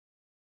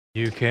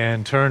You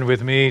can turn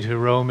with me to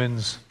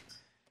Romans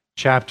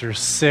chapter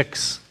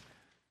 6.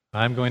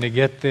 I'm going to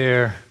get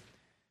there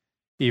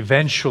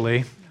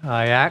eventually.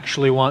 I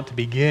actually want to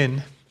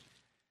begin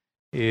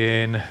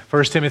in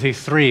 1 Timothy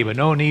 3, but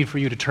no need for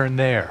you to turn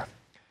there.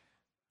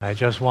 I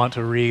just want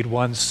to read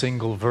one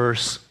single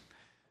verse.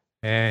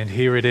 And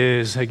here it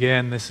is.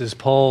 Again, this is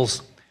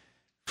Paul's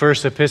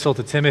first epistle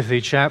to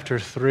Timothy, chapter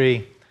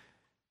 3.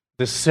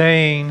 The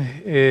saying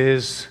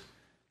is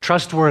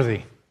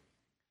trustworthy.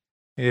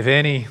 If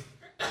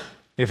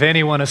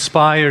anyone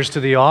aspires to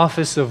the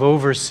office of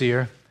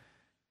overseer,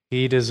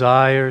 he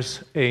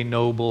desires a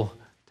noble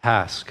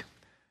task.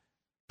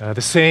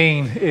 The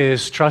saying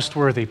is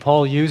trustworthy.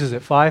 Paul uses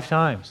it 5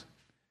 times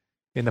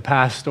in the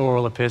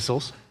pastoral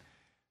epistles,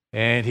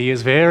 and he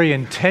is very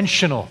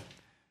intentional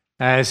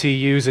as he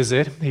uses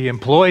it. He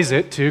employs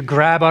it to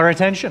grab our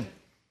attention.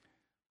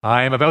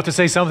 I am about to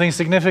say something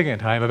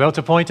significant. I am about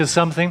to point to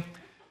something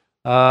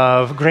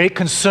of great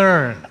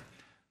concern,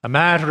 a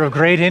matter of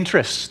great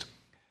interest.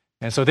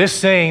 And so this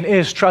saying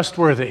is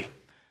trustworthy.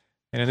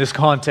 And in this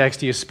context,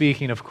 he is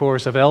speaking, of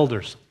course, of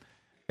elders.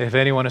 If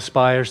anyone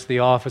aspires to the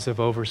office of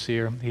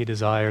overseer, he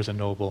desires a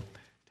noble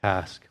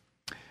task.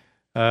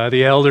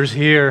 The elders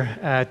here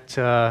at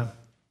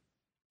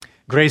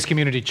Grace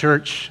Community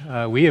Church,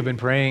 we have been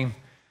praying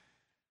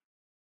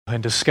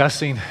and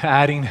discussing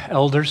adding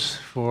elders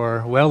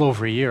for well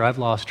over a year. I've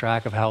lost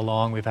track of how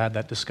long we've had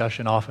that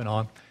discussion off and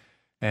on,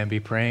 and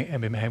we've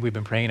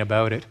been praying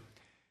about it.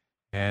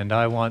 And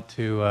I want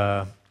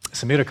to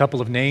submit a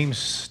couple of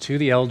names to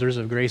the elders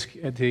of Grace,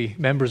 the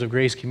members of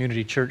Grace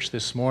Community Church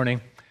this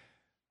morning.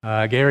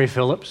 Gary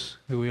Phillips,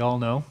 who we all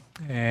know,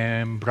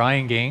 and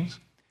Brian Gaines.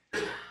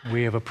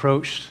 We have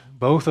approached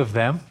both of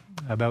them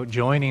about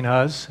joining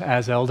us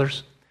as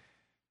elders.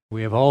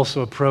 We have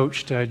also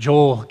approached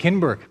Joel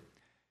Kinberg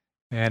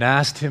and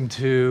asked him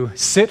to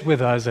sit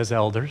with us as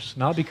elders,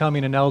 not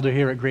becoming an elder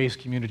here at Grace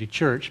Community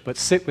Church, but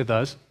sit with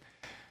us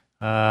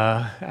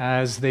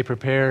as they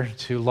prepare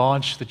to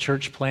launch the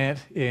church plant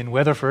in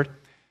Weatherford,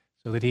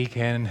 so that he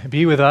can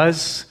be with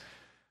us,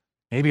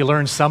 maybe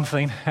learn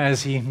something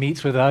as he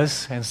meets with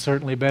us, and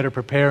certainly better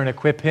prepare and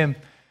equip him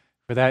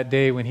for that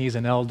day when he's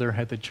an elder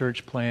at the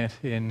church plant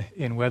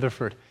in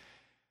Weatherford.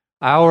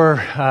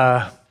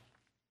 Our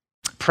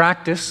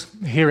practice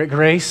here at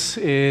Grace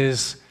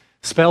is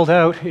spelled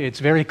out. It's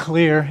very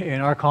clear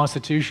in our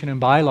constitution and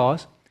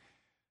bylaws.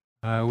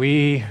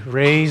 We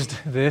raised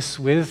this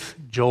with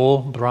Joel,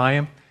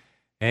 Brian,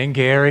 and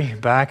Gary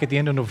back at the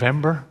end of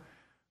November,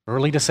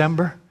 early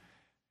December,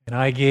 and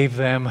I gave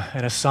them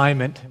an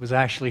assignment. It was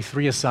actually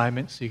 3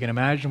 assignments. You can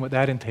imagine what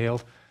that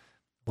entailed.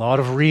 A lot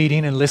of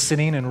reading and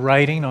listening and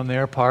writing on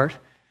their part,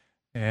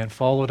 and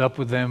followed up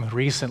with them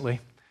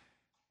recently.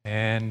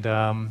 And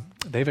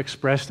they've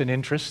expressed an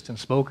interest and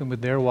spoken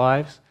with their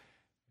wives.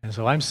 And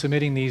so I'm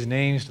submitting these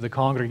names to the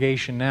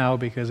congregation now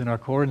because in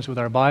accordance with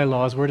our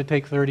bylaws, we're to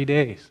take 30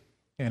 days.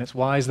 And it's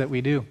wise that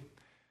we do.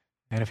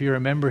 And if you're a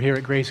member here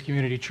at Grace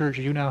Community Church,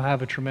 you now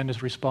have a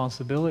tremendous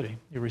responsibility.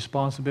 Your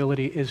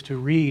responsibility is to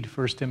read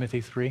 1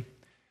 Timothy 3.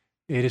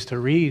 It is to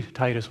read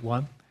Titus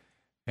 1.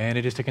 And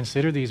it is to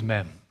consider these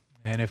men.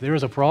 And if there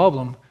is a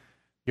problem,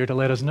 you're to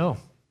let us know.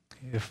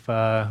 If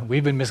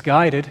we've been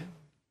misguided,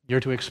 you're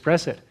to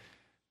express it.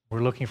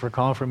 We're looking for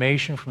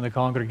confirmation from the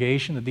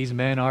congregation that these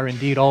men are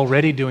indeed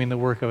already doing the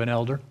work of an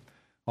elder.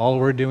 All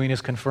we're doing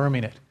is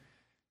confirming it.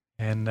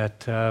 And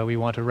that we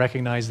want to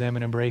recognize them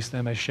and embrace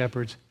them as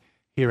shepherds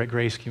here at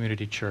Grace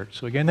Community Church.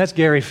 So again, that's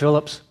Gary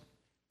Phillips,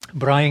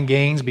 Brian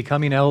Gaines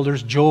becoming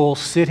elders, Joel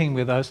sitting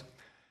with us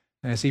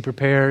as he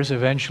prepares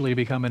eventually to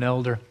become an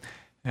elder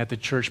at the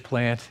church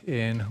plant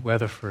in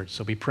Weatherford.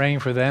 So be praying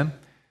for them,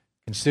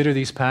 consider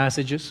these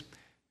passages,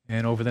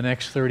 and over the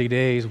next 30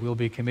 days, we'll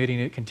be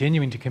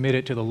continuing to commit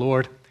it to the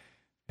Lord.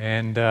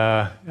 And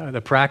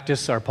the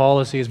practice, our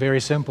policy is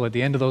very simple. At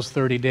the end of those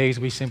 30 days,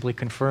 we simply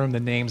confirm the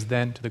names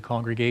then to the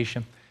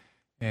congregation,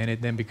 and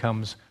it then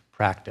becomes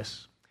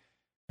practice.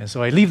 And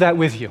so I leave that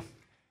with you,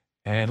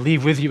 and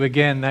leave with you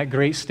again that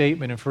great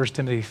statement in 1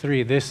 Timothy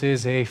 3. This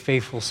is a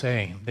faithful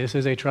saying. This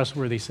is a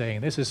trustworthy saying.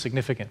 This is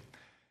significant.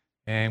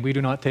 And we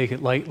do not take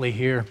it lightly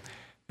here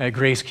at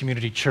Grace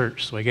Community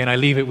Church. So again, I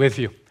leave it with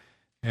you.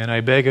 And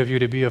I beg of you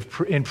to be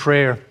in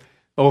prayer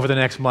over the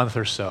next month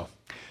or so.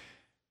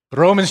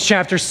 Romans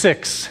chapter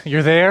 6.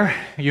 You're there?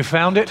 You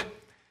found it?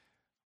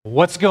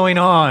 What's going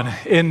on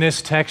in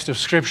this text of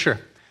Scripture?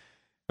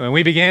 When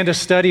we began to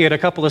study it a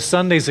couple of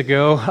Sundays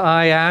ago,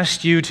 I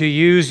asked you to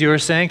use your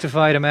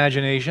sanctified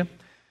imagination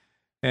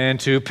and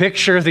to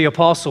picture the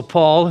Apostle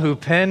Paul, who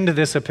penned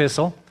this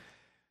epistle,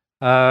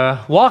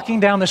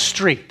 walking down the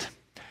street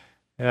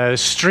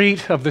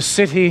of the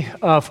city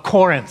of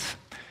Corinth.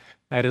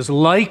 That is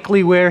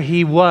likely where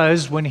he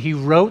was when he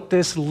wrote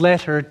this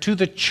letter to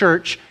the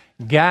church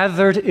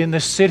gathered in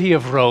the city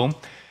of Rome.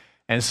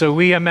 And so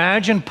we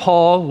imagine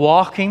Paul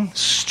walking,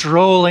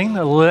 strolling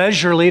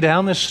leisurely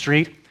down the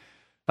street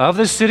of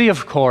the city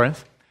of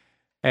Corinth,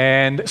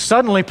 and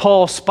suddenly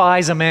Paul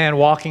spies a man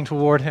walking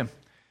toward him.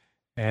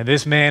 And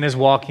this man is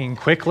walking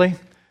quickly,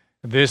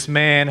 This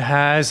man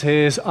has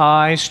his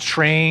eyes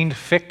trained,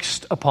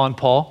 fixed upon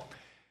Paul.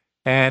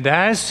 And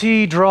as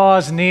he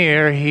draws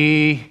near,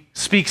 he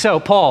speaks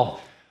out, "Paul,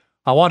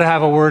 I want to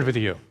have a word with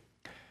you.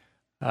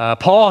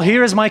 Paul,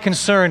 here is my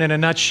concern in a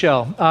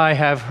nutshell. I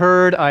have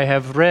heard, I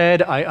have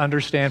read, I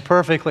understand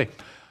perfectly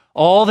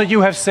all that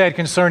you have said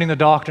concerning the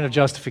doctrine of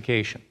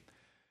justification.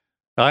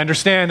 I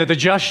understand that the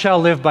just shall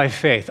live by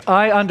faith.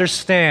 I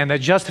understand that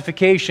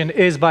justification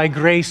is by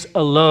grace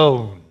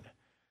alone,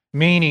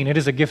 meaning it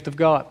is a gift of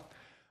God.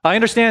 I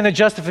understand that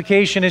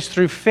justification is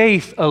through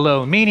faith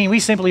alone, meaning we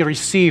simply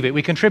receive it.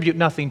 We contribute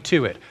nothing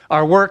to it.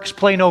 Our works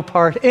play no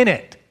part in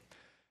it.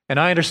 And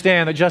I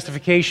understand that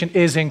justification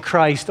is in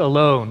Christ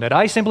alone, that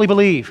I simply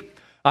believe.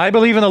 I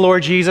believe in the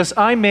Lord Jesus.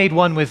 I'm made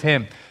one with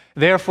him.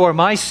 Therefore,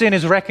 my sin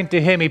is reckoned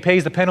to him. He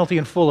pays the penalty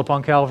in full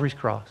upon Calvary's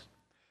cross.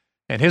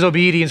 And his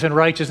obedience and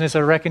righteousness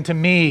are reckoned to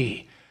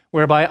me,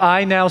 whereby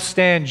I now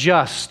stand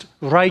just,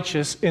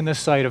 righteous in the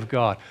sight of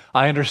God."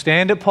 I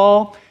understand it,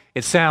 Paul.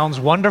 It sounds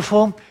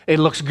wonderful. It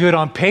looks good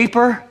on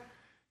paper.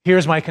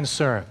 Here's my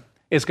concern.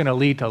 It's going to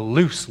lead to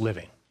loose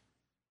living.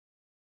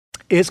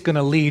 It's going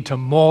to lead to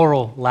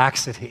moral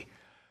laxity.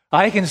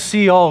 I can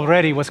see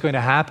already what's going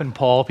to happen,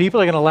 Paul.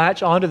 People are going to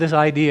latch onto this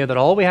idea that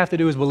all we have to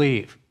do is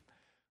believe.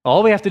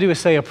 All we have to do is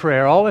say a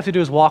prayer. All we have to do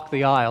is walk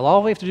the aisle.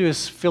 All we have to do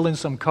is fill in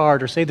some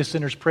card or say the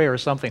sinner's prayer or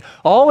something.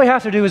 All we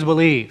have to do is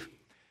believe.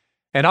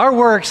 And our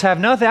works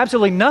have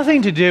absolutely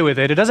nothing to do with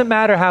it. It doesn't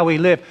matter how we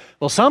live.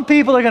 Well, some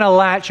people are going to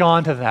latch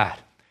onto that.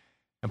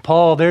 And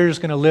Paul, they're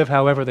just going to live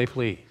however they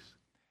please.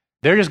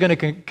 They're just going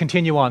to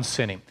continue on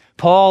sinning.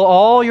 Paul,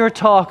 all your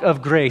talk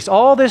of grace,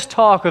 all this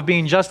talk of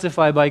being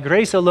justified by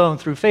grace alone,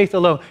 through faith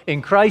alone,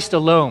 in Christ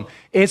alone,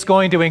 it's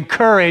going to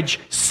encourage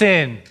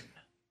sin.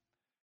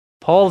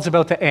 Paul is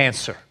about to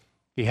answer.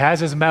 He has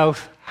his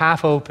mouth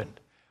half opened.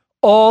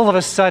 All of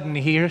a sudden,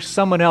 he hears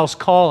someone else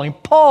calling,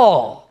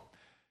 "Paul!"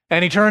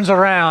 And he turns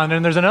around,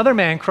 and there's another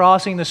man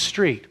crossing the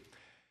street.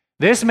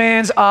 This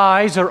man's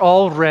eyes are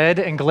all red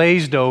and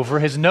glazed over.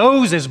 His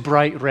nose is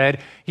bright red.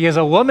 He has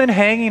a woman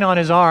hanging on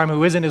his arm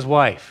who isn't his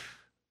wife.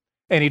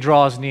 And he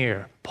draws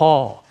near.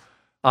 "Paul,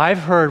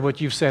 I've heard what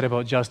you've said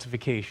about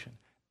justification,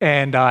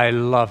 and I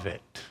love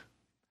it.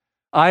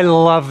 I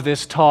love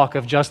this talk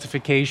of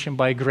justification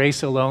by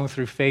grace alone,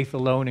 through faith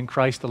alone, in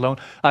Christ alone.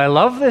 I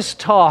love this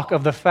talk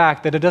of the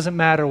fact that it doesn't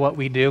matter what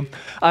we do.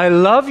 I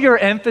love your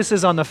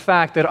emphasis on the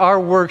fact that our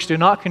works do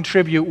not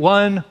contribute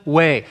one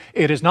way.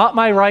 It is not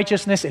my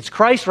righteousness, it's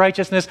Christ's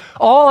righteousness.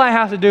 All I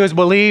have to do is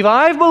believe.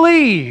 I've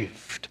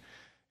believed."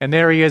 And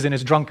there he is in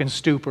his drunken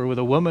stupor with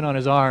a woman on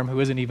his arm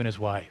who isn't even his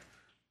wife.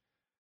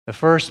 The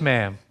first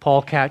man,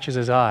 Paul catches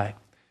his eye,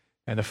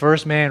 and the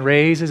first man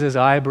raises his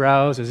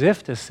eyebrows as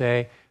if to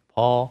say,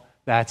 "Paul,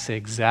 that's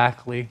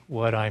exactly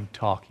what I'm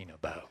talking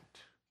about."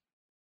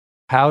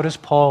 How does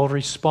Paul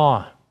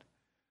respond?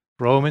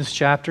 Romans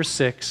chapter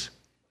 6,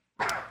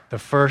 the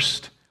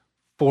first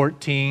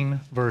 14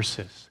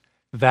 verses.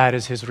 That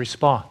is his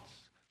response.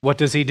 What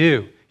does he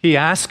do? He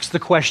asks the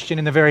question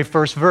in the very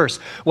first verse.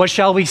 "What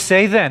shall we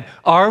say then?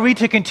 Are we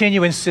to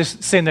continue in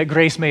sin that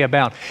grace may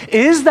abound?"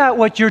 Is that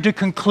what you're to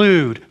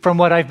conclude from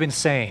what I've been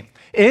saying?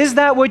 Is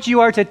that what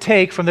you are to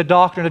take from the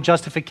doctrine of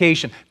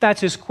justification?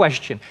 That's his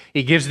question.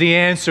 He gives the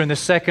answer in the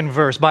second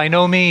verse. By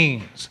no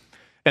means.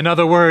 In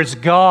other words,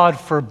 God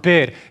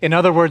forbid. In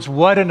other words,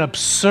 what an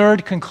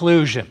absurd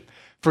conclusion.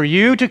 For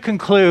you to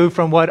conclude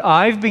from what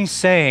I've been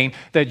saying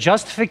that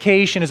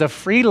justification is a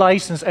free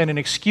license and an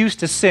excuse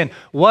to sin.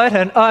 What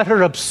an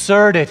utter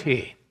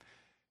absurdity.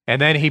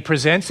 And then he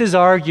presents his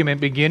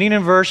argument beginning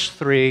in verse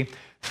 3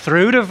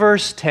 through to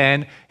verse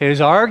 10.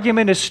 His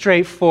argument is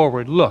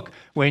straightforward. Look,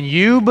 when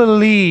you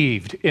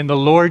believed in the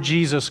Lord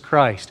Jesus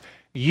Christ,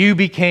 you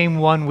became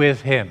one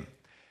with him.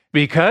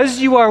 Because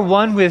you are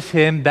one with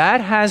him,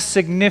 that has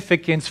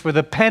significance for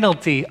the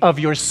penalty of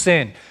your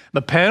sin.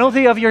 The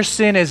penalty of your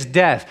sin is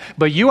death,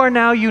 but you are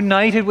now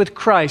united with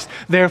Christ.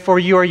 Therefore,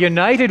 you are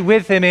united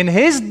with him in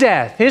his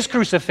death, his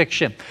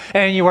crucifixion,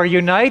 and you are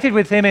united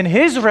with him in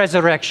his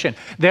resurrection.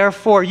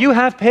 Therefore, you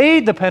have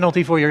paid the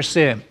penalty for your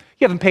sin.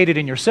 You haven't paid it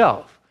in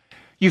yourself.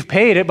 You've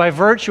paid it by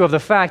virtue of the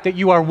fact that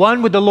you are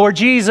one with the Lord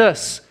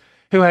Jesus,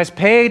 who has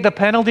paid the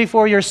penalty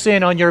for your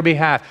sin on your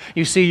behalf.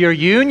 You see, your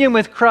union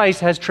with Christ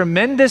has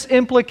tremendous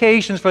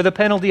implications for the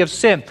penalty of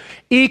sin.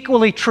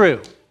 Equally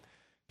true,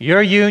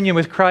 your union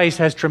with Christ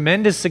has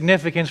tremendous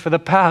significance for the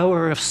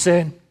power of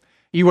sin.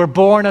 You were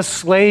born a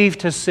slave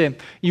to sin.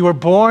 You were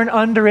born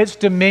under its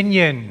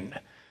dominion.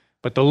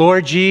 But the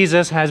Lord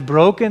Jesus has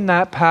broken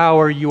that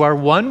power. You are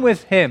one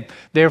with him.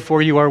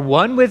 Therefore, you are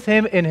one with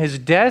him in his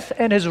death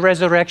and his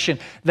resurrection.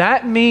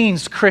 That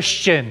means,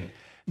 Christian,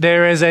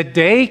 there is a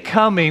day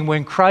coming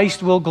when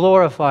Christ will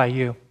glorify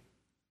you.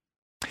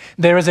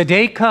 There is a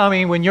day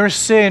coming when your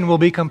sin will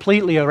be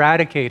completely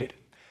eradicated.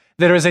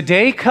 There is a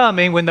day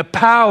coming when the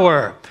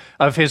power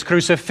of his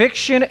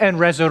crucifixion and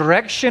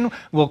resurrection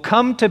will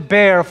come to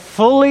bear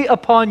fully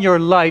upon your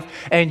life,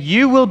 and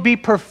you will be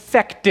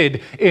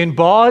perfected in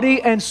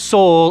body and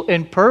soul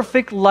in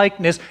perfect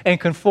likeness and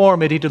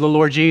conformity to the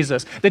Lord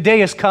Jesus. The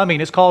day is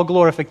coming. It's called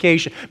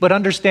glorification. But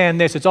understand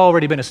this, it's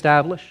already been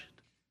established.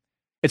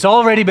 It's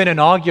already been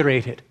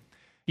inaugurated.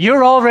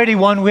 You're already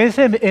one with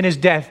him in his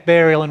death,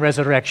 burial, and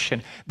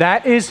resurrection.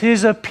 That is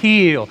his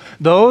appeal.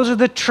 Those are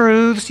the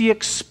truths he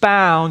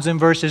expounds in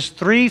verses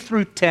 3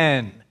 through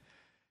 10.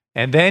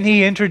 And then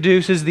he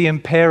introduces the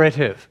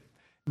imperative,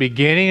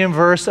 beginning in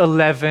verse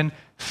 11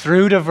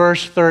 through to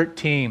verse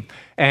 13.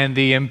 And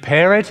the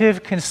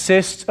imperative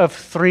consists of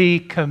 3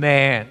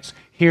 commands.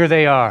 Here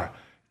they are.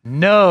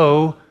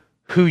 Know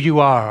who you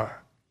are.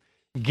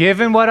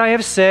 Given what I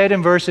have said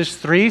in verses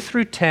 3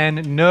 through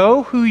 10,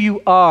 know who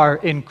you are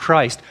in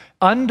Christ.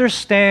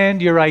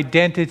 Understand your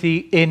identity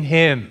in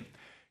him.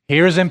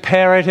 Here's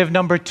imperative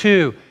number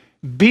 2.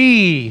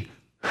 Be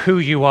who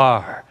you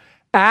are.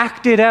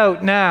 Act it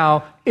out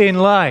now in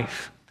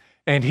life.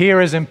 And here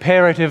is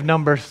imperative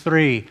number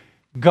 3.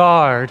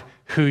 Guard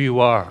who you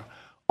are.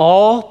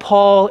 All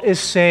Paul is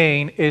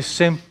saying is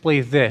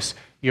simply this.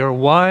 You're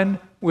one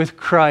with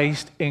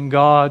Christ in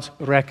God's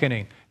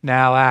reckoning.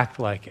 Now act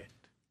like it.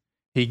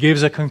 He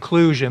gives a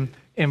conclusion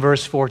in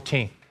verse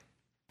 14.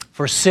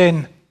 For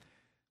sin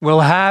will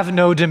have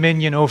no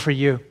dominion over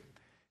you,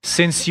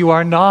 since you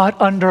are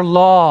not under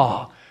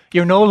law.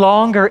 You're no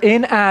longer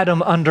in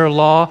Adam under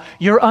law.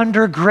 You're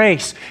under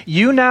grace.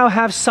 You now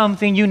have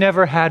something you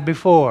never had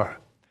before.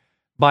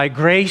 By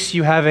grace,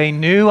 you have a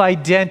new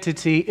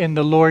identity in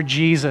the Lord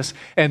Jesus,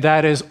 and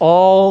that is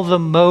all the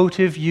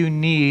motive you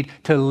need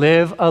to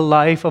live a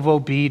life of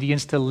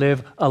obedience, to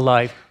live a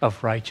life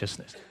of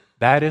righteousness.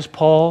 That is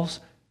Paul's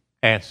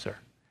answer.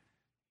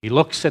 He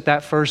looks at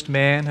that first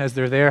man as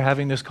they're there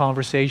having this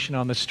conversation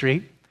on the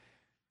street,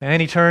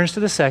 and he turns to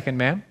the second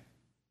man,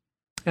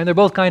 and they're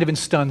both kind of in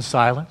stunned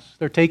silence.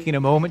 They're taking a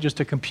moment just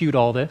to compute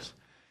all this.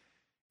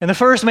 And the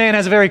first man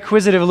has a very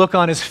inquisitive look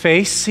on his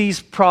face.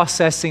 He's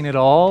processing it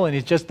all, and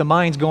it's just the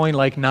mind's going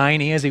like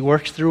 90 as he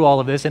works through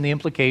all of this and the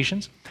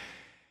implications.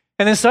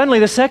 And then suddenly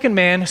the second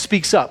man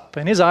speaks up,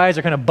 and his eyes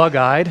are kind of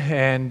bug-eyed,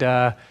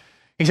 and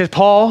he says,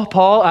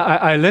 Paul,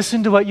 I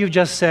listened to what you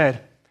just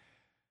said.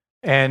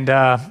 And,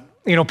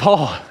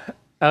 Paul,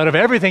 out of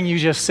everything you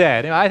just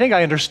said, I think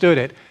I understood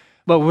it,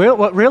 but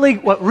what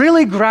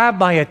really grabbed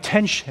my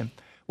attention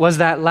was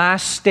that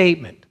last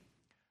statement.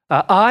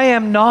 I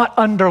am not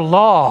under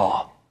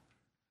law,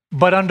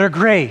 but under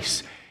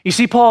grace. You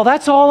see, Paul,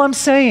 that's all I'm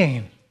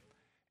saying.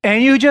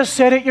 And you just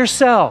said it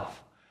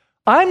yourself.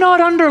 I'm not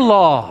under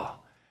law,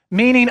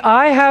 meaning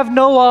I have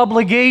no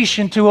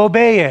obligation to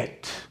obey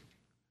it.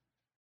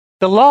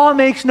 The law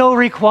makes no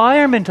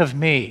requirement of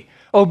me.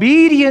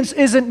 Obedience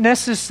isn't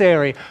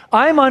necessary.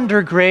 I'm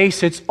under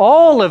grace. It's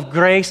all of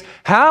grace.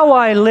 How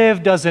I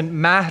live doesn't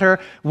matter.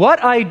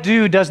 What I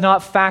do does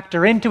not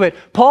factor into it.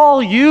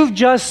 Paul, you've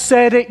just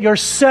said it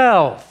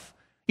yourself.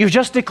 You've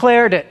just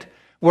declared it.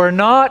 We're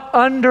not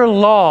under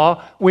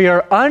law. We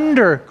are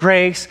under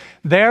grace.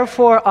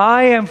 Therefore,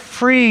 I am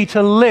free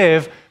to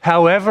live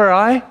however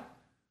I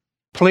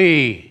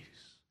please.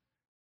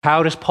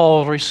 How does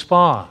Paul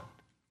respond?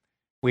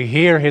 We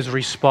hear his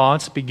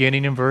response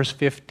beginning in verse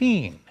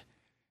 15.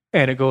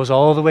 And it goes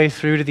all the way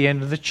through to the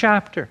end of the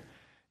chapter.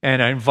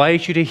 And I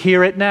invite you to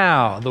hear it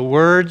now. The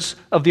words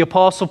of the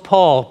Apostle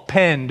Paul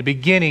penned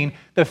beginning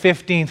the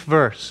 15th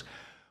verse.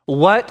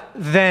 What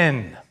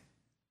then?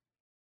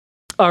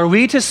 Are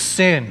we to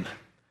sin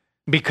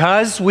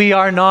because we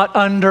are not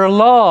under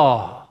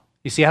law?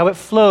 You see how it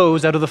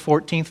flows out of the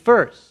 14th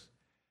verse.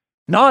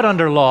 Not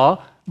under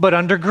law, but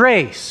under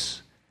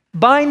grace.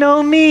 By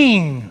no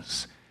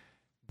means.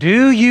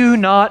 Do you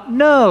not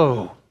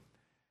know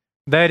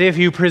that if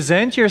you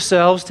present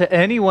yourselves to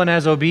anyone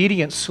as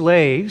obedient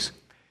slaves,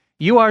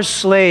 you are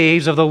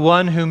slaves of the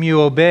one whom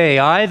you obey,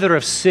 either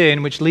of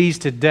sin, which leads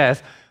to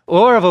death,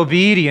 or of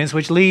obedience,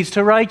 which leads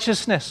to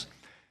righteousness?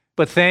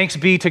 But thanks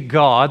be to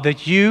God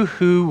that you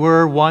who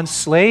were once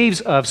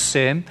slaves of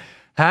sin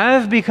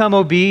have become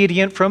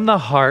obedient from the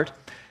heart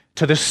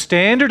to the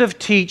standard of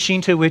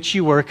teaching to which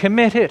you were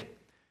committed.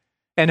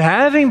 And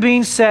having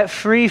been set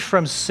free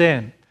from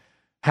sin,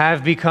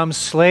 have become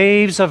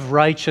slaves of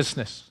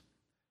righteousness.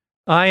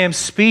 I am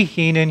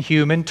speaking in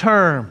human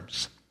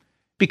terms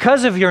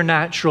because of your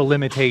natural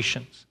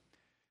limitations.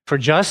 For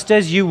just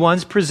as you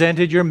once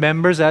presented your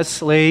members as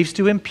slaves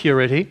to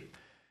impurity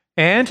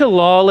and to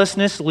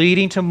lawlessness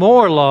leading to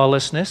more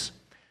lawlessness,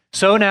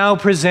 so now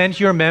present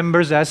your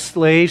members as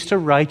slaves to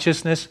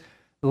righteousness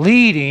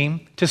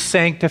leading to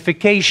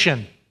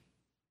sanctification.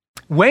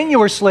 When you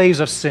were slaves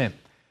of sin,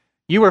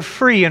 you were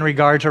free in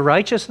regard to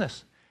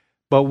righteousness.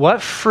 But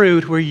what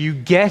fruit were you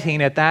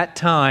getting at that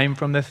time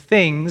from the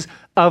things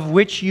of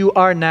which you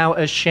are now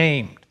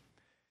ashamed?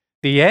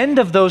 The end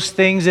of those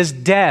things is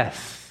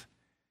death.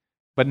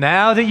 But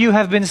now that you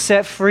have been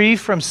set free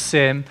from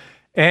sin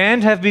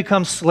and have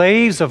become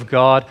slaves of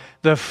God,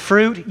 the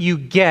fruit you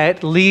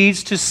get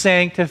leads to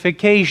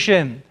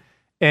sanctification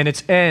and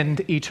its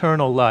end,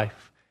 eternal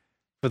life.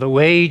 For the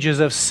wages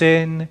of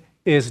sin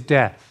is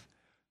death,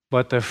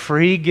 but the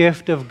free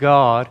gift of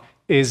God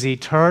is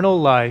eternal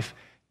life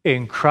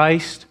in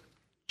Christ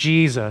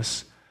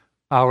Jesus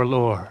our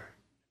Lord.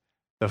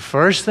 The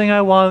first thing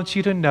I want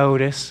you to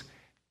notice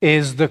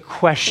is the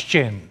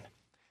question.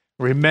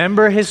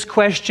 Remember his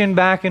question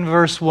back in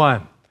verse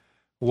 1.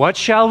 What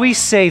shall we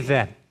say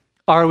then?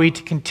 Are we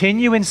to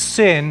continue in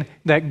sin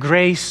that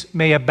grace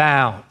may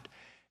abound?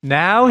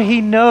 Now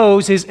he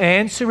knows his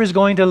answer is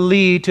going to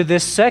lead to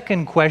this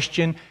second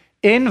question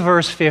in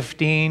verse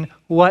 15.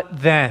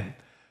 What then?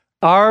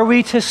 Are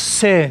we to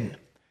sin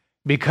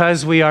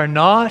because we are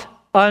not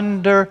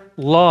under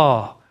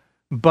law,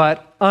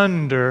 but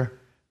under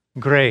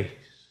grace?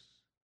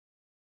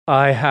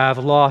 I have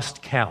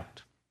lost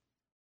count.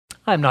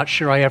 I'm not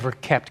sure I ever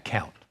kept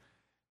count.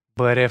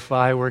 But if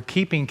I were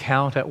keeping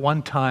count at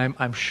one time,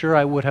 I'm sure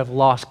I would have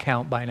lost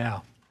count by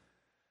now.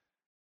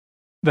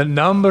 The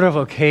number of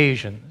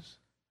occasions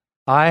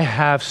I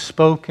have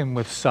spoken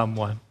with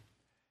someone,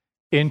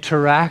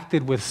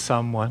 interacted with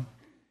someone,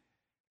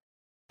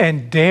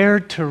 and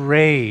dared to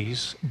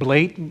raise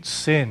blatant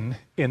sin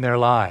in their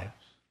lives,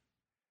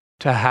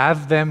 to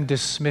have them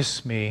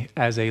dismiss me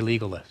as a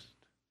legalist.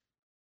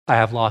 I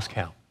have lost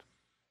count.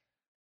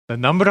 The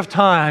number of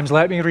times,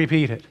 let me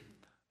repeat it,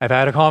 I've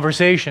had a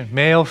conversation,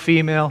 male,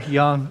 female,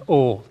 young,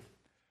 old.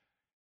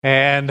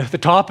 And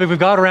we've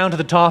got around to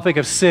the topic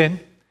of sin.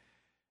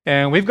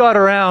 And we've got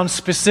around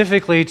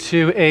specifically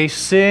to a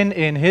sin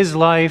in his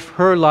life,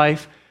 her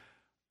life.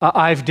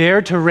 I've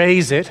dared to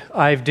raise it.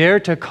 I've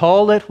dared to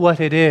call it what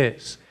it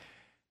is.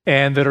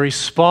 And the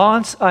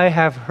response I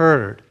have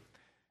heard,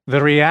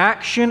 the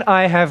reaction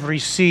I have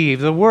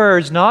received, the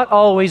words not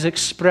always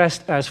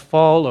expressed as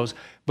follows,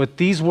 but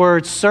these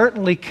words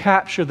certainly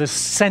capture the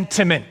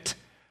sentiment.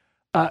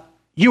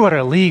 You are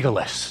a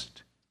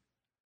legalist.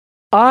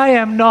 I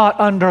am not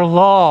under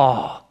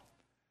law.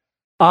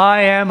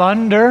 I am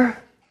under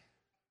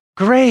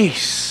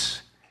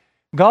grace.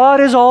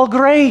 God is all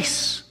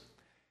grace.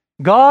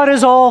 God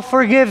is all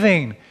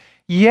forgiving.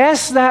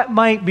 Yes, that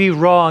might be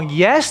wrong.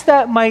 Yes,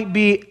 that might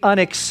be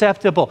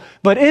unacceptable.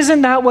 But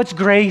isn't that what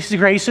grace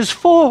is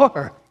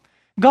for?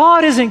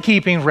 God isn't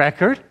keeping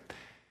record.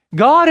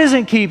 God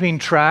isn't keeping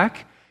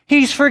track.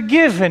 He's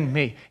forgiven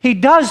me. He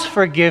does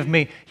forgive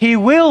me. He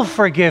will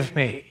forgive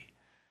me.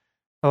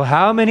 Oh,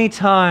 how many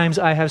times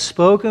I have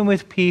spoken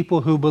with people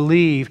who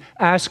believe,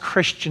 as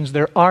Christians,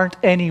 there aren't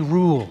any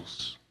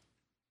rules.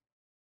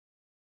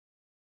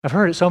 I've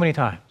heard it so many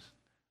times.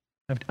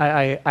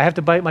 I have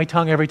to bite my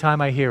tongue every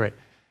time I hear it.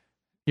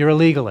 You're a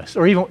legalist,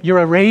 or even you're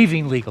a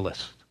raving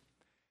legalist.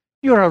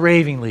 You're a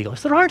raving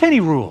legalist. There aren't any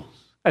rules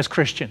as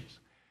Christians.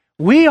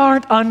 We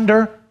aren't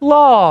under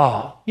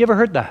law. You ever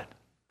heard that?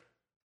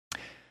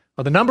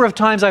 Well, the number of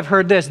times I've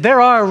heard this,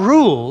 there are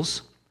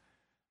rules,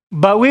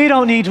 but we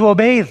don't need to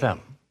obey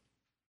them.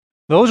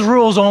 Those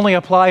rules only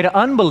apply to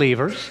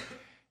unbelievers,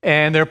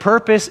 and their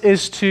purpose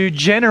is to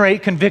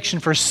generate conviction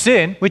for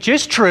sin, which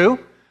is true,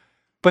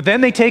 but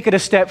then they take it a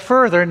step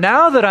further.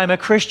 Now that I'm a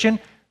Christian,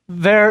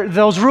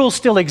 those rules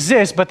still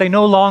exist, but they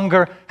no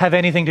longer have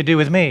anything to do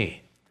with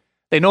me.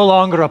 They no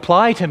longer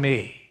apply to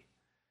me.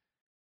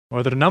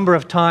 Or the number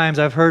of times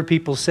I've heard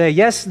people say,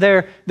 yes,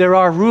 there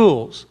are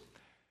rules,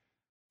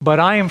 but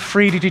I am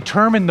free to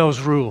determine those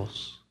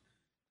rules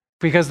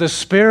because the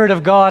Spirit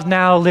of God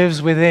now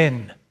lives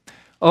within.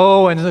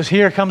 Oh, and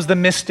here comes the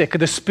mystic.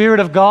 The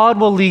Spirit of God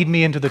will lead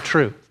me into the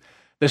truth.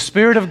 The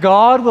Spirit of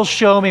God will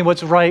show me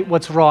what's right,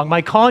 what's wrong.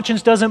 My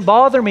conscience doesn't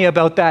bother me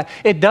about that.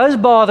 It does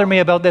bother me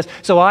about this.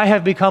 So I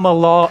have become a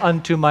law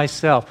unto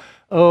myself.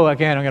 Oh,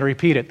 again, I'm going to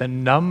repeat it. The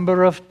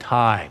number of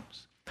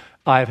times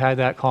I've had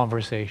that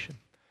conversation.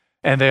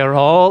 And they are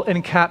all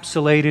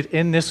encapsulated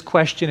in this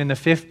question in the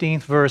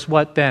 15th verse.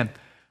 What then?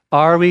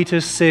 Are we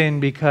to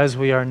sin because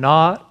we are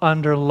not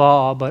under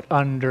law but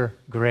under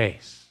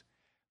grace?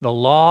 The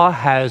law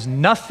has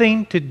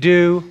nothing to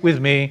do with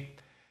me.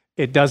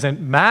 It doesn't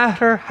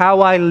matter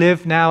how I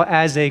live now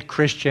as a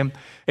Christian.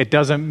 It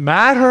doesn't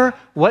matter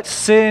what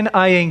sin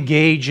I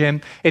engage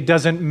in. It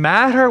doesn't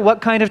matter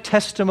what kind of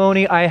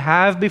testimony I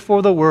have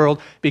before the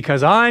world,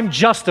 because I'm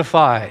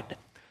justified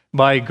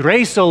by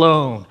grace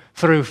alone,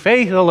 through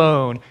faith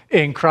alone,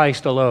 in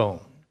Christ alone.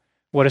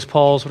 What is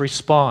Paul's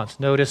response?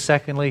 Notice,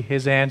 secondly,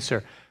 his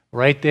answer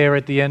right there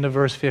at the end of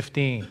verse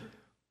 15.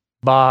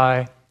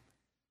 By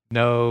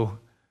no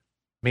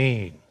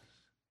means.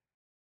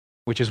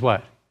 Which is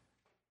what?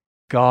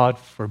 God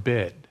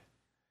forbid.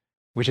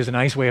 Which is a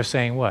nice way of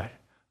saying what?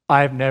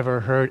 I've never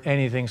heard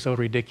anything so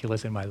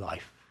ridiculous in my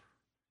life.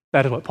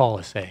 That is what Paul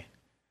is saying.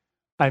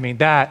 I mean,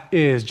 that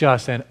is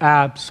just an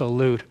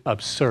absolute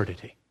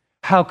absurdity.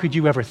 How could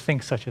you ever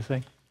think such a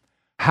thing?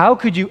 How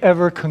could you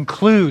ever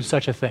conclude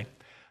such a thing?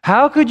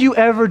 How could you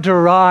ever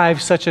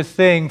derive such a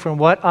thing from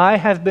what I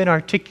have been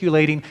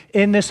articulating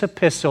in this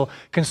epistle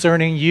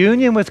concerning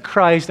union with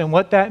Christ and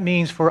what that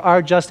means for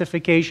our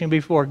justification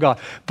before God?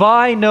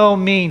 By no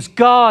means,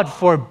 God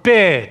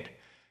forbid.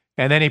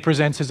 And then he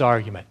presents his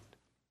argument.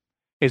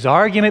 His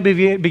argument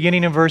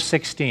beginning in verse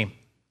 16.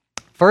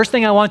 First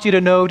thing I want you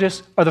to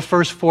notice are the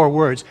first four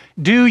words.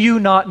 Do you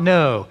not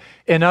know?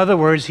 In other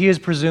words, he is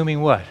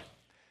presuming what?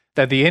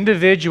 That the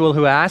individual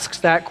who asks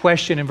that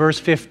question in verse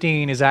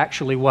 15 is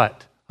actually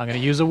what? I'm going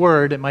to use a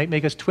word that might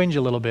make us twinge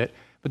a little bit,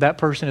 but that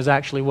person is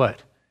actually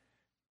what?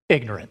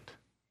 Ignorant.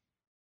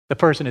 The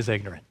person is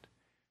ignorant.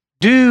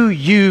 Do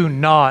you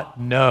not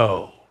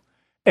know?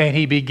 And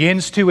he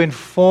begins to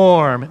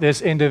inform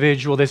this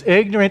individual, this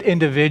ignorant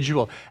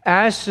individual,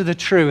 as to the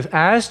truth,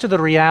 as to the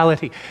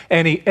reality.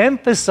 And he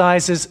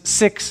emphasizes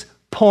 6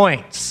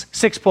 points.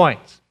 6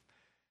 points.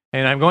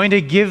 And I'm going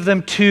to give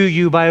them to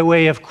you by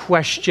way of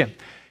question.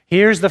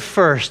 Here's the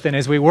first. And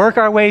as we work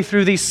our way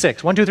through these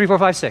 6, 1, 2, 3, 4,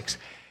 5, 6,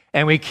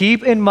 and we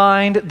keep in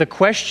mind the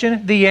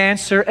question, the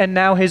answer, and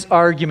now his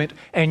argument,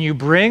 and you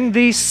bring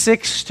these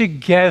 6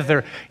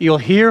 together, you'll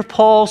hear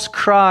Paul's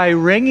cry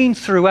ringing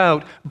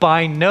throughout,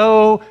 by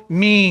no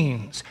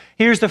means.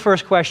 Here's the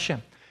first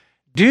question.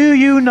 Do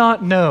you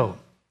not know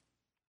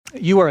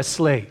you are a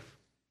slave?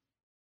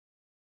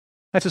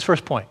 That's his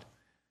first point.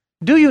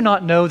 Do you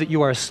not know that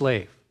you are a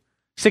slave?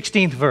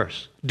 16th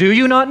verse. Do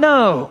you not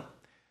know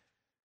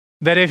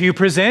that if you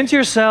present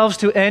yourselves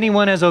to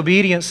anyone as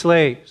obedient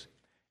slaves,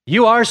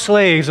 you are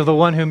slaves of the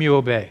one whom you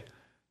obey,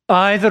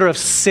 either of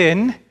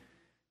sin,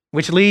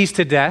 which leads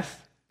to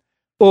death,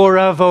 or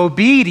of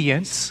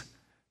obedience,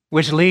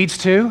 which leads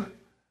to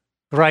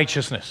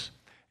righteousness.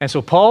 And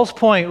so Paul's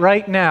point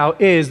right now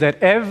is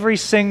that every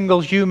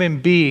single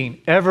human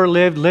being ever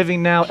lived,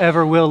 living now,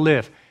 ever will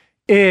live,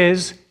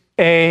 is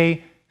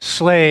a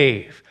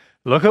slave.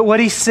 Look at what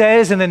he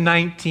says in the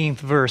 19th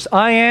verse.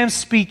 I am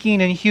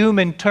speaking in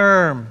human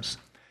terms,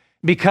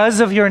 because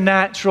of your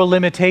natural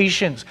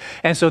limitations.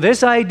 And so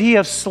this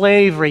idea of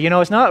slavery,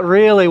 it's not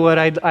really what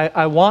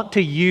I want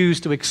to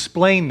use to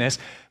explain this,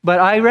 but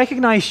I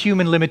recognize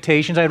human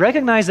limitations. I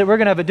recognize that we're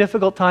going to have a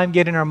difficult time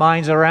getting our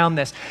minds around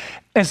this.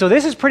 And so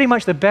this is pretty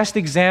much the best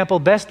example,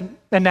 best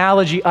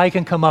analogy I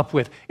can come up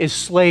with is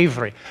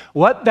slavery.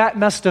 What that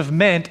must have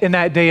meant in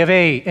that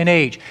day and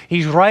age.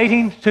 He's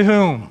writing to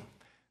whom?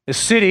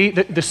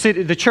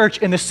 The church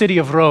in the city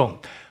of Rome.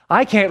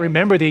 I can't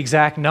remember the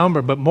exact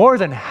number, but more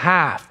than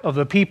half of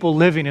the people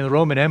living in the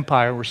Roman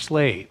Empire were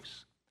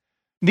slaves.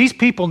 These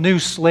people knew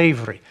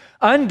slavery.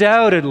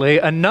 Undoubtedly,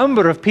 a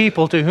number of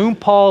people to whom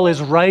Paul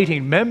is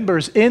writing,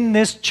 members in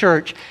this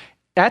church,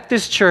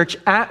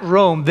 at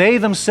Rome, they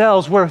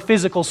themselves were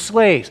physical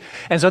slaves.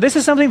 And so this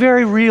is something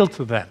very real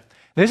to them.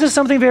 This is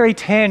something very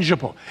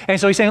tangible.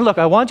 And so he's saying, look,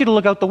 I want you to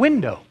look out the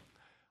window.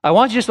 I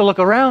want you just to look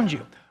around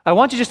you. I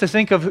want you just to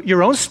think of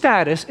your own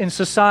status in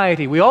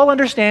society. We all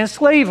understand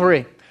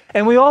slavery.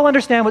 And we all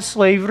understand what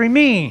slavery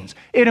means.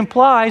 It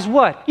implies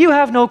what? You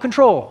have no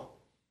control.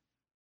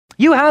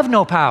 You have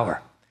no power.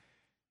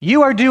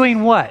 You are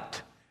doing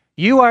what?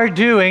 You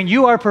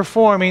are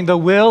performing the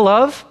will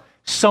of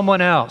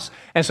someone else.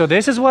 And so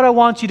this is what I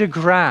want you to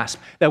grasp,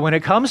 that when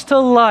it comes to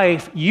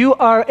life, you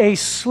are a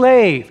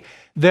slave.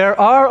 There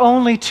are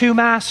only 2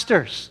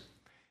 masters.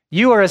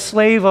 You are a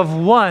slave of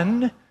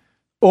one,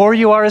 or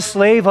you are a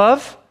slave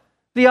of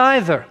the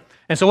other.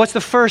 And so what's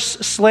the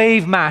first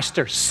slave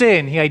master?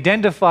 Sin. He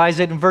identifies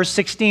it in verse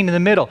 16 in the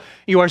middle.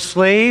 You are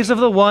slaves of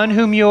the one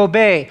whom you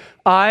obey,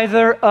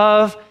 either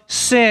of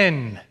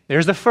sin.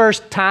 There's the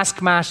first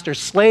taskmaster,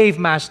 slave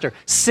master,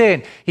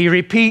 sin. He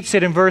repeats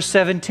it in verse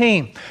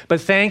 17.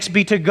 But thanks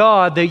be to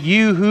God that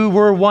you who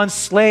were once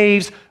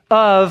slaves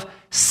of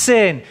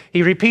sin.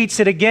 He repeats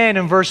it again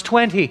in verse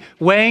 20.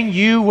 When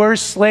you were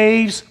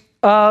slaves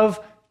of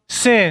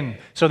sin.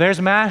 So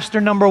there's master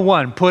number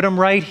 1. Put him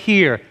right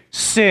here.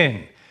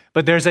 Sin.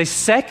 But there's a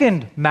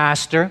second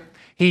master.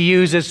 He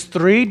uses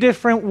 3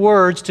 different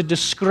words to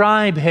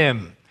describe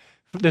him.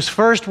 This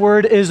first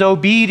word is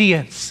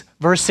obedience.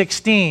 Verse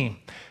 16.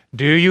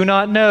 Do you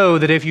not know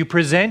that if you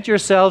present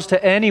yourselves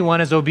to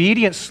anyone as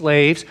obedient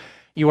slaves,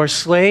 you are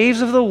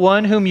slaves of the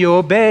one whom you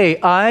obey,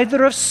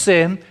 either of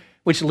sin,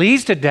 which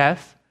leads to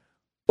death,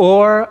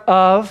 or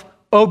of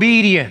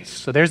obedience?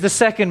 So there's the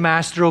second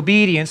master,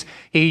 obedience.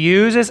 He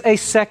uses a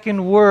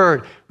second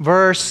word.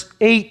 Verse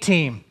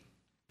 18.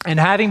 And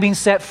having been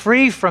set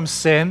free from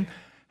sin,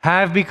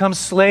 have become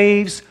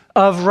slaves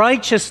of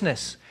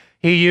righteousness.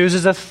 He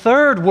uses a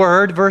third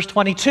word, verse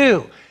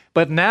 22.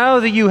 But now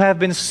that you have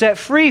been set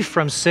free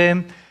from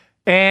sin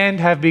and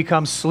have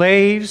become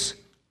slaves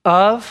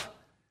of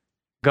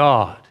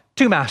God.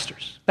 2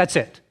 masters. That's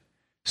it.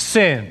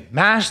 Sin.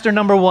 Master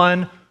number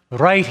 1,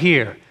 right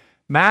here.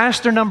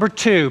 Master number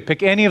 2,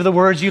 pick any of the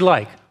words you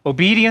like.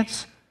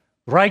 Obedience,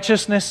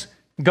 righteousness,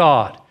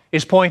 God.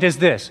 His point is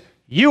this.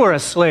 You are a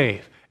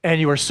slave. And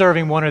you are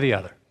serving one or the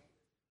other.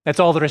 That's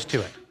all there is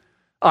to it.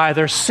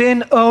 Either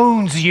sin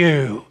owns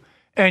you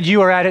and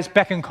you are at its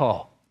beck and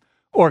call,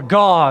 or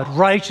God,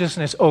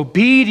 righteousness,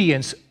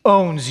 obedience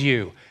owns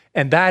you,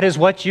 and that is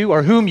what you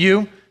or whom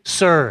you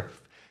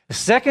serve. The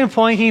second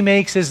point he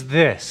makes is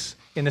this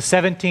in the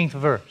 17th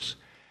verse.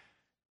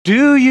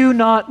 Do you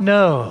not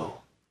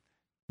know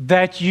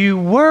that you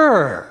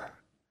were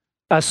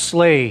a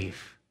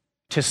slave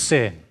to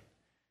sin?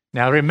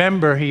 Now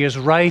remember, he is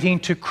writing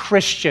to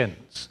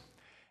Christians.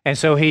 And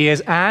so he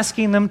is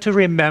asking them to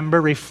remember,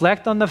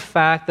 reflect on the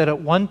fact that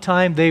at one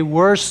time they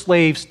were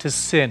slaves to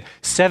sin.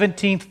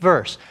 17th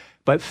verse.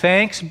 But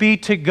thanks be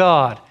to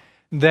God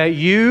that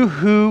you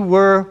who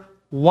were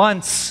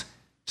once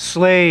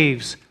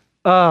slaves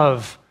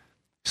of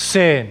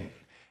sin.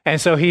 And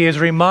so he is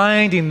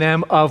reminding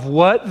them of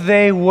what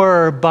they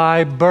were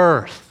by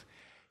birth.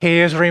 He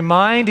is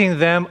reminding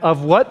them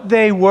of what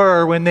they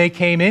were when they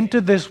came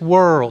into this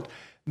world.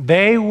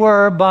 They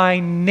were by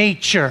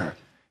nature,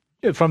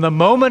 from the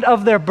moment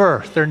of their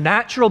birth, their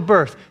natural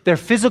birth, their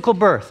physical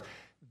birth,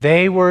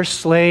 they were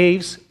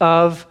slaves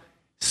of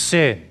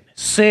sin.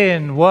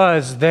 Sin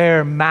was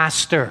their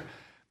master.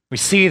 We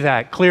see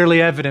that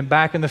clearly evident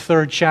back in the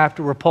 3rd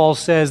chapter where Paul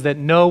says that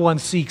no one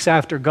seeks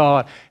after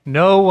God.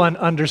 No one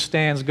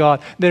understands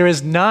God. There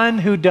is none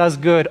who does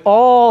good.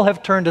 All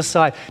have turned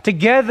aside.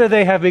 Together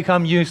they have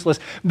become useless.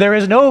 There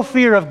is no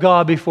fear of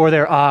God before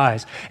their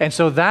eyes. And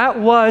so that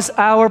was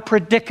our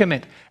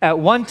predicament. At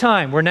one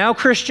time, we're now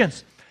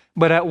Christians,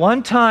 but at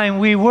one time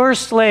we were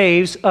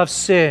slaves of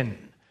sin.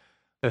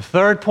 The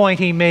third point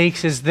he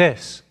makes is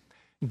this: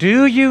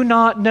 do you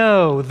not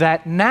know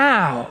that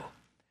now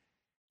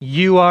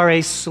you are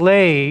a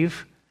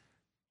slave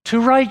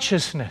to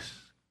righteousness?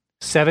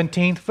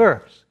 17th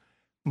verse.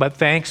 But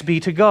thanks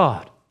be to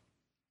God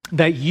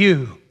that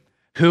you,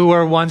 who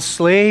were once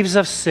slaves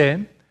of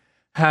sin,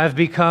 have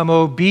become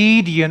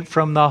obedient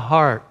from the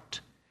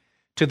heart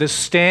to the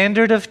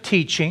standard of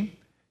teaching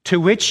to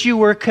which you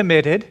were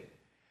committed,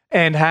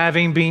 and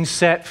having been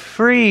set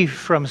free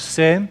from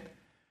sin,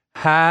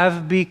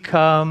 have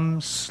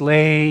become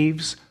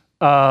slaves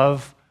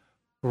of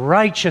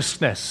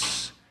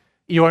righteousness.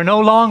 You are no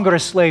longer a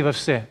slave of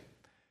sin.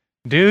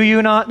 Do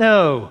you not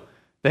know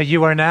that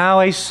you are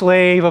now a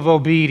slave of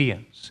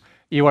obedience?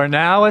 You are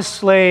now a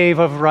slave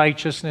of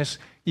righteousness.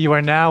 You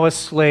are now a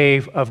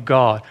slave of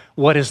God.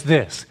 What is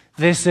this?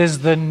 This is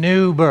the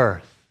new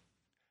birth.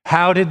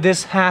 How did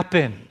this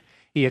happen?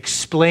 He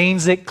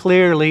explains it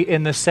clearly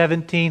in the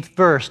 17th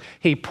verse.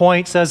 He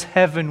points us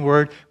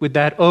heavenward with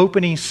that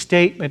opening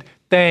statement,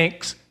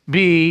 thanks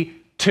be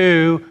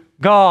to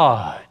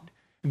God.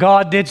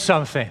 God did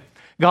something.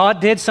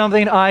 God did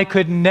something I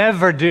could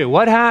never do.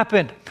 What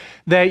happened?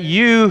 That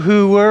you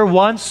who were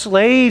once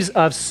slaves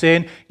of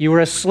sin, you were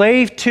a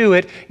slave to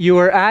it, you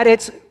were at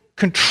its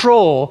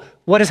control.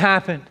 What has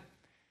happened?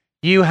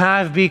 You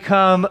have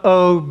become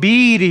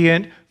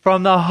obedient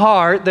from the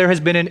heart. There has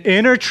been an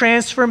inner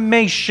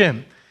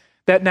transformation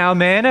that now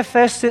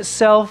manifests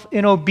itself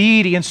in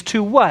obedience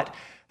to what?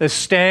 The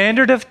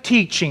standard of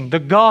teaching, the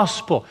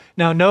gospel.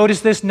 Now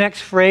notice this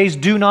next phrase,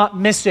 do not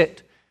miss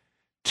it.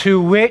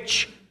 To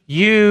which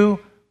you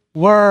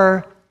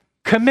were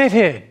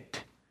committed.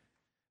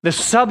 The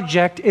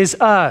subject is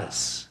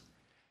us.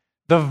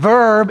 The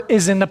verb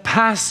is in the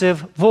passive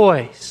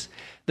voice.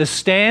 The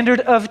standard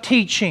of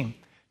teaching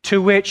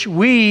to which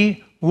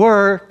we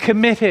were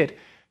committed.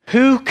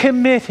 Who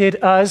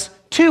committed us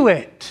to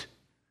it?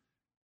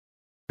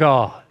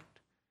 God.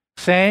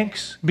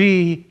 Thanks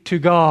be to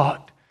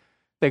God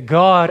that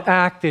God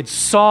acted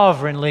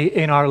sovereignly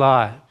in our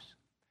lives.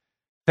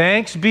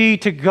 Thanks be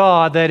to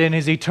God that in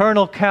His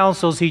eternal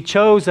counsels He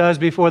chose us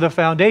before the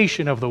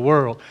foundation of the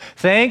world.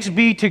 Thanks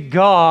be to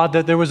God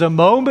that there was a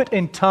moment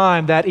in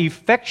time, that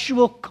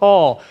effectual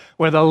call,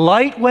 where the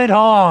light went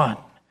on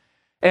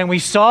and we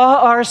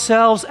saw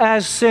ourselves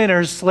as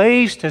sinners,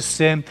 slaves to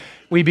sin.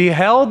 We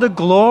beheld the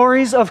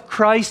glories of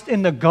Christ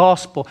in the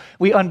gospel.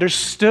 We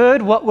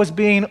understood what was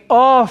being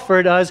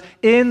offered us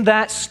in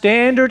that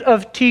standard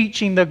of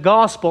teaching, the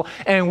gospel,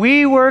 and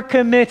we were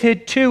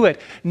committed to it.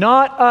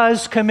 Not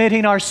us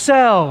committing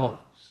ourselves,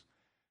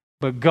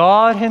 but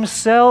God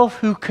Himself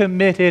who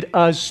committed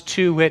us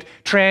to it,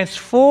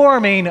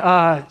 transforming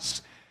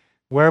us,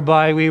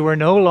 whereby we were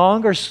no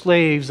longer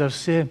slaves of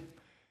sin,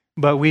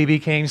 but we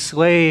became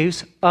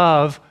slaves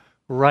of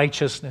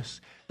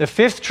righteousness. The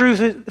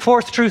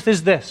fourth truth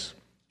is this.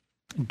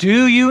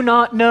 Do you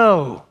not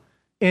know,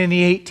 in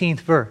the 18th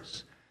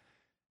verse,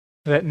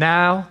 that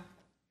now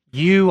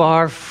you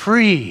are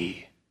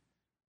free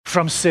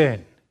from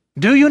sin?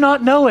 Do you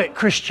not know it,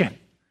 Christian?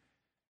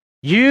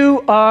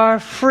 You are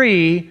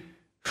free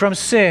from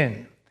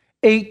sin.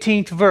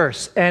 18th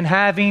verse, and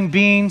having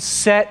been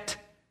set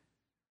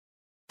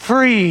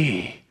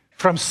free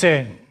from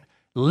sin.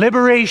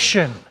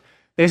 Liberation.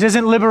 This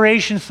isn't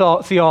liberation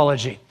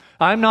theology.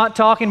 I'm not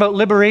talking about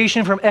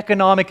liberation from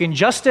economic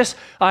injustice.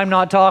 I'm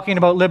not talking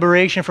about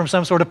liberation from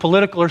some sort of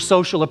political or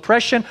social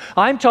oppression.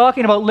 I'm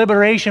talking about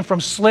liberation from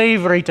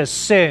slavery to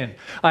sin.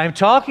 I'm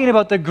talking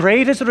about the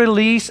greatest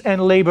release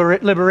and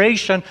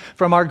liberation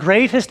from our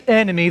greatest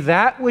enemy,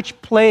 that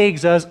which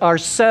plagues us,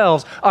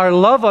 ourselves, our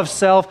love of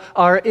self,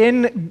 our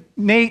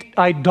innate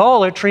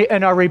idolatry,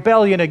 and our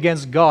rebellion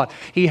against God.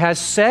 He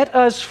has set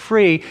us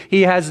free.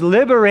 He has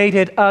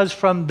liberated us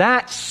from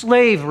that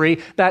slavery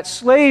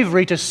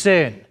to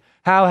sin.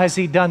 How has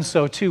He done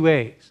so? Two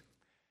ways.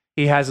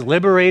 He has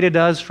liberated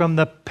us from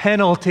the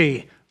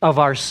penalty of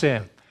our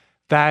sin.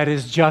 That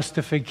is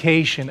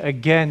justification.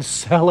 Again,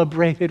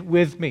 celebrate it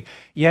with me.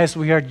 Yes,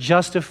 we are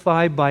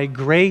justified by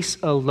grace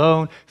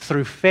alone,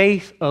 through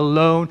faith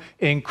alone,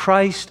 in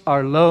Christ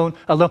alone.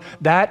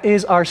 That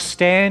is our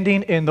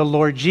standing in the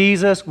Lord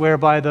Jesus,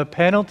 whereby the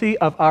penalty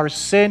of our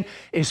sin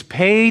is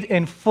paid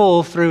in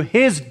full through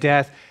His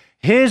death,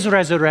 His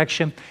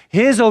resurrection,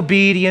 His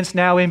obedience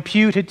now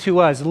imputed to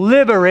us,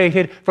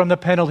 liberated from the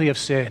penalty of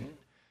sin.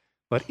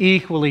 But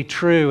equally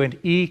true and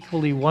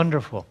equally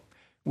wonderful,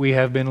 we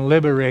have been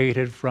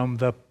liberated from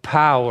the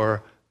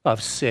power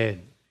of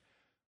sin.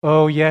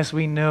 Oh, yes,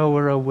 we know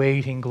we're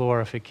awaiting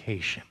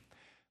glorification.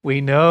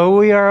 We know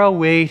we are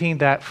awaiting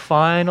that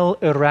final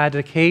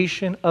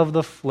eradication of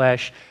the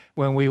flesh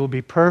when we will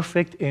be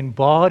perfect in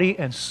body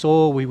and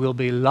soul. We will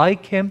be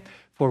like Him,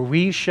 for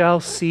we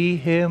shall see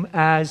Him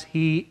as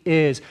He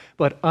is.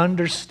 But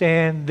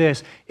understand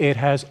this, it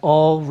has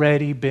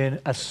already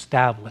been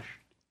established.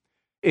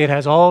 It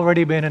has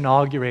already been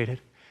inaugurated.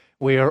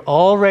 We are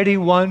already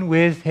one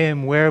with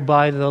Him,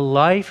 whereby the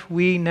life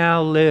we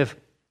now live,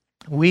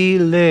 we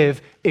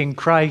live in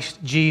Christ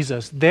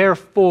Jesus.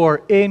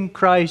 Therefore, in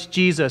Christ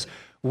Jesus,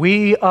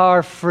 we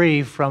are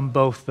free from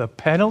both the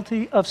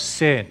penalty of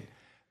sin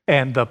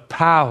and the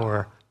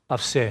power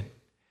of sin.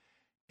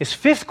 His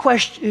fifth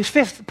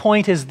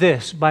point is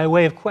this, by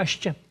way of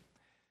question.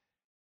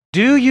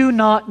 Do you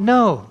not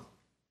know?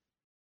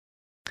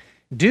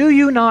 Do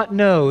you not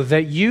know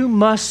that you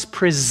must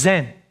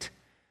present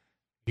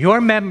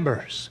your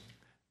members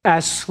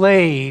as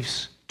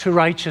slaves to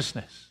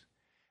righteousness?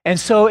 And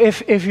so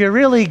if you're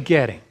really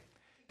getting,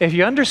 if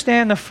you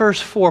understand the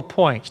first 4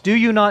 points, do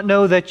you not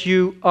know that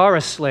you are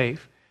a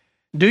slave?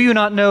 Do you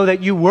not know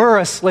that you were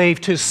a slave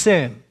to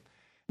sin?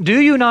 Do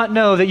you not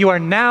know that you are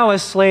now a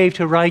slave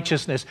to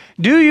righteousness?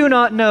 Do you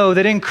not know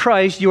that in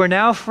Christ you are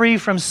now free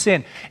from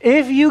sin?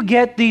 If you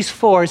get these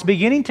 4, it's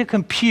beginning to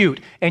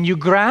compute, and you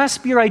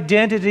grasp your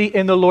identity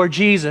in the Lord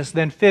Jesus,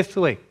 then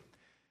fifthly,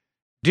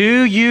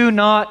 do you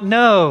not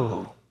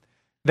know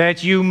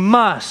that you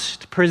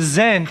must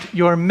present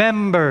your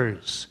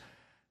members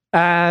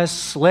as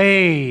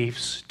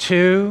slaves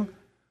to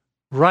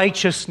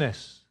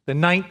righteousness? The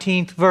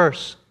 19th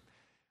verse.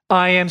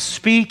 I am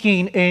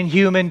speaking in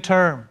human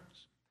terms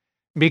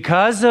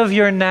because of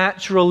your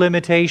natural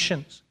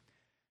limitations.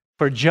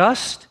 For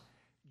just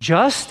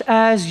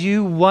as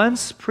you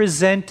once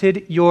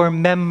presented your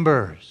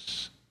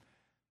members,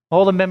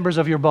 all the members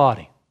of your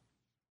body,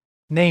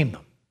 name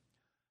them,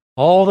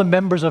 all the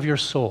members of your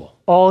soul,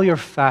 all your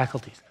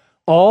faculties,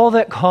 all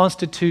that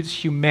constitutes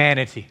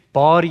humanity,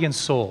 body and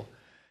soul,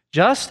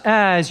 just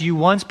as you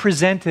once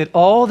presented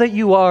all that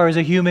you are as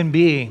a human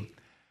being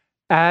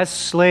as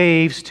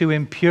slaves to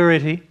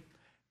impurity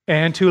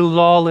and to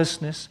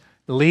lawlessness,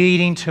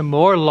 leading to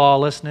more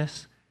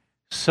lawlessness,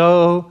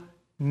 so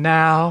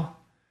now,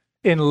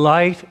 in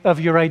light of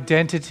your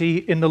identity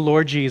in the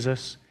Lord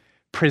Jesus,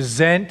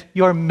 present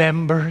your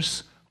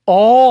members,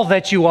 all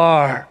that you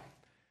are,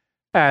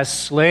 as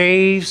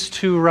slaves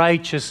to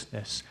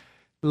righteousness,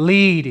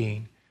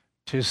 leading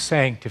to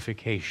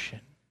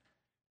sanctification.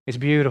 It's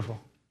beautiful.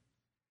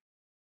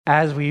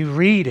 As we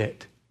read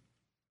it,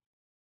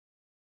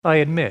 I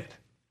admit,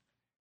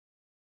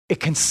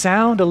 it can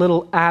sound a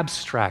little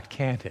abstract,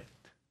 can't it?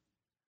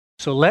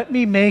 So let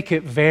me make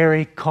it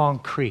very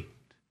concrete.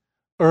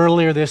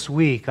 Earlier this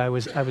week, I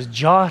was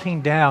jotting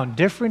down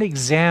different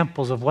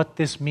examples of what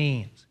this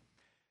means,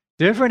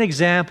 different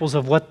examples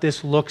of what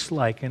this looks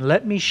like, and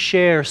let me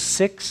share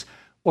 6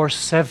 or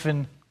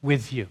 7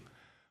 with you.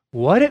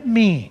 What it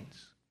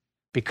means,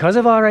 because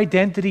of our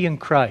identity in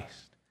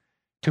Christ,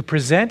 to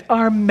present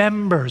our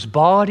members,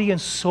 body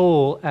and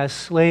soul, as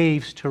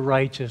slaves to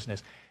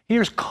righteousness.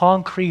 Here's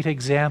concrete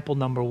example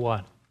number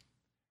 1.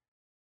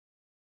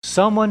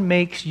 Someone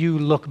makes you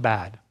look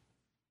bad.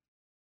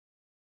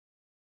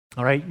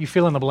 All right, you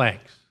fill in the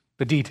blanks,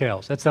 the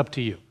details, that's up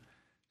to you.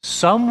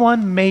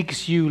 Someone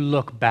makes you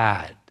look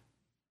bad.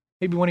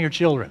 Maybe one of your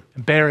children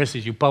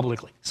embarrasses you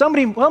publicly.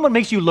 Someone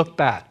makes you look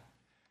bad.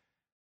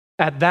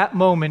 At that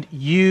moment,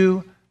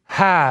 you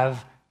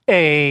have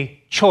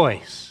a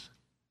choice.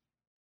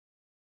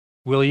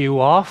 Will you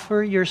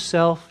offer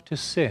yourself to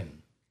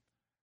sin,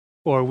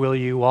 or will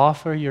you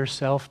offer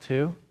yourself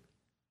to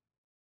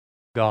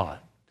God?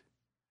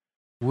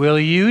 Will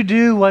you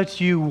do what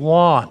you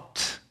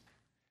want,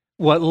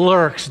 what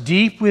lurks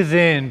deep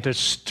within, to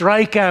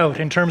strike out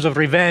in terms of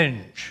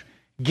revenge,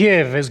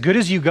 give as good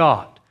as you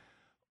got?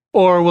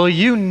 Or will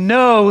you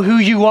know who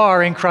you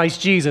are in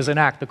Christ Jesus and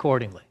act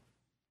accordingly?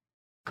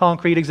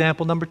 Concrete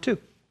example number 2.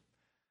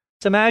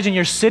 Let's imagine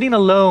you're sitting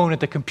alone at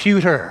the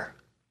computer,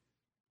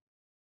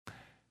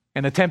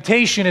 and the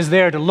temptation is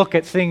there to look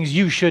at things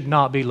you should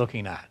not be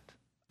looking at.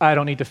 I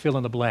don't need to fill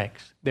in the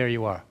blanks. There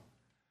you are.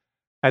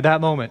 At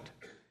that moment,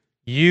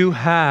 you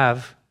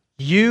have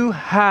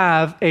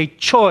a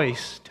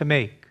choice to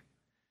make.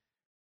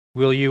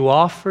 Will you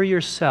offer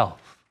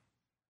yourself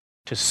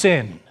to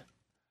sin,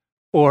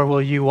 or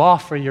will you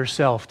offer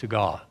yourself to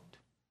God?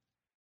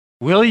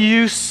 Will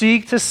you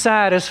seek to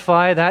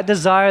satisfy that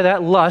desire,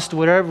 that lust,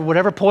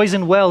 whatever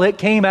poison well it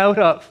came out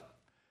of?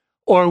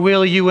 Or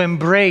will you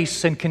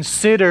embrace and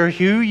consider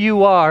who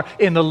you are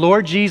in the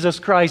Lord Jesus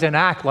Christ and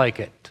act like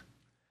it?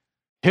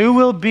 Who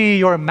will be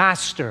your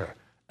master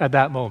at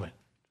that moment?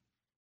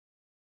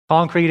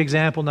 Concrete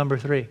example number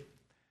 3.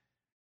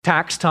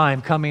 Tax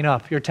time coming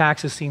up. Your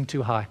taxes seem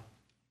too high.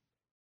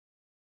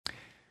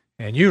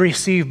 And you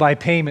received by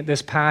payment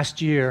this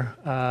past year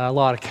a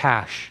lot of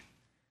cash.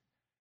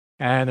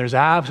 And there's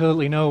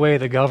absolutely no way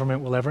the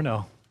government will ever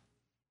know.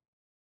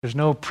 There's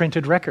no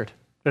printed record.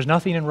 There's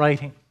nothing in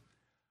writing.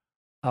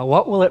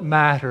 What will it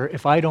matter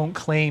if I don't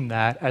claim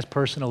that as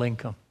personal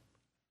income?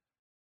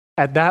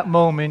 At that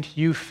moment,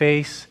 you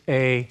face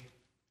a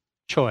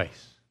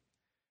choice.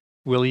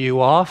 Will you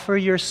offer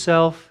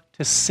yourself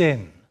to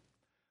sin,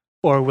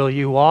 or will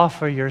you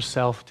offer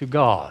yourself to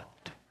God?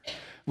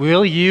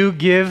 Will you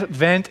give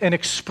vent and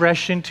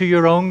expression to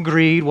your own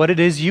greed, what it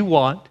is you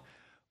want,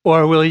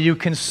 or will you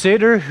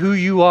consider who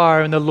you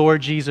are in the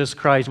Lord Jesus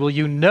Christ? Will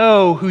you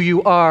know who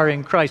you are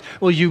in Christ?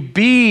 Will you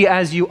be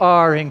as you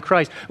are in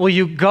Christ? Will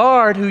you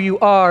guard who you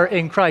are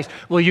in Christ?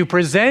 Will you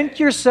present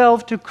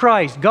yourself to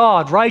Christ,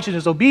 God,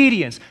 righteousness,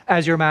 obedience,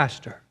 as your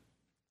master?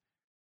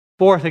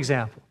 4th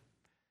example.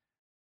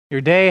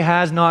 Your day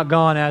has not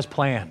gone as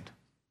planned.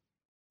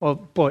 Well,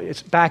 boy,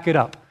 back it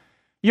up.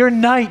 Your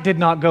night did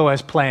not go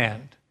as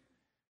planned.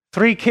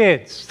 3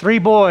 kids, 3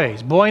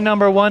 boys. Boy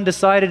number 1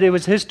 decided it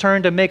was his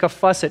turn to make a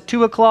fuss at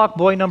 2 o'clock.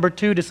 Boy number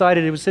 2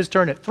 decided it was his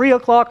turn at 3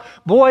 o'clock.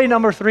 Boy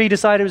number 3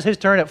 decided it was his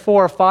turn at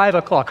 4 or 5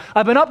 o'clock.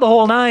 I've been up the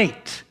whole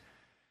night.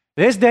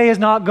 This day is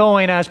not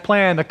going as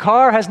planned. The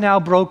car has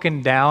now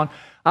broken down.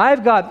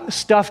 I've got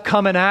stuff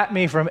coming at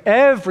me from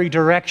every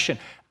direction.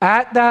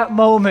 At that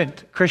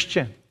moment,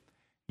 Christian,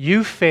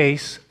 you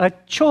face a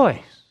choice.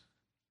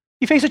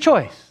 You face a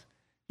choice.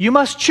 You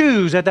must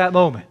choose at that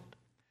moment.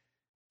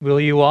 Will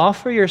you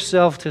offer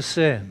yourself to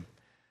sin,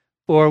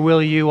 or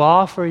will you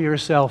offer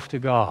yourself to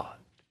God?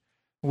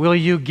 Will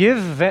you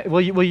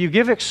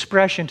give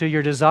expression to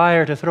your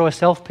desire to throw a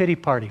self-pity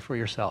party for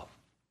yourself?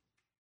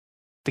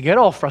 To get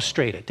all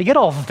frustrated, to get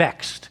all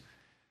vexed,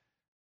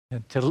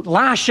 and to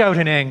lash out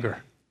in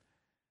anger?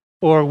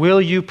 Or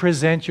will you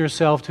present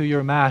yourself to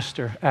your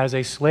master as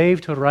a slave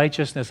to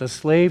righteousness, a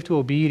slave to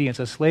obedience,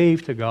 a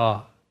slave to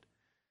God?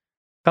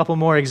 A couple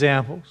more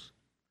examples.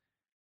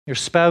 Your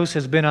spouse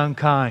has been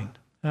unkind.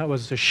 That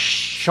was a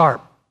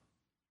sharp,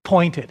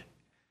 pointed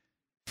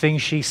thing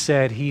she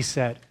said, he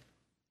said.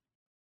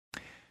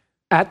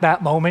 At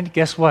that moment,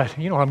 guess what?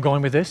 You know where I'm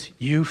going with this.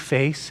 You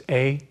face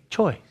a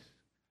choice.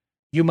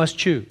 You must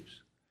choose.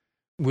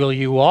 Will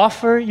you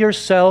offer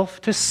yourself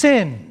to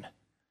sin,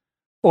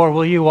 or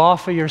will you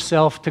offer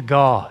yourself to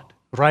God,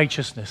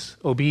 righteousness,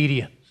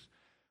 obedience?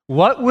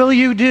 What will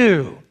you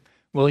do?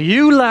 Will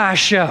you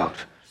lash out?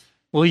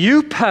 Will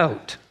you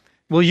pout?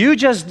 Will you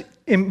just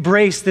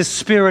embrace this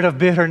spirit of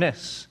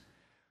bitterness?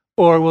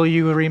 Or will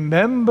you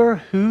remember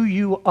who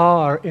you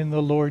are in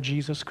the Lord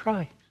Jesus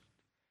Christ?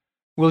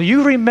 Will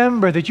you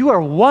remember that you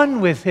are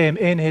one with Him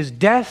in His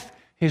death,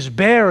 His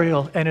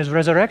burial, and His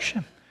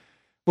resurrection?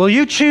 Will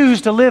you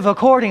choose to live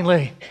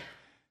accordingly?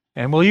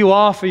 And will you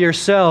offer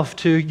yourself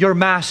to your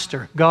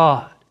master,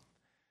 God?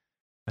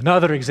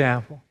 Another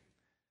example.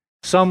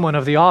 Someone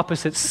of the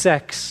opposite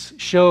sex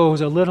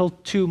shows a little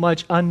too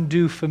much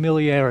undue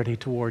familiarity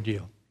toward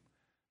you.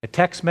 A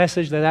text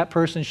message that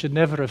person should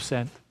never have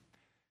sent.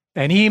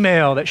 An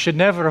email that should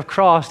never have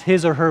crossed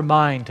his or her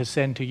mind to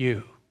send to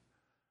you.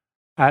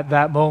 At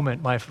that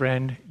moment, my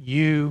friend,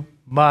 you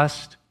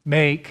must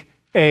make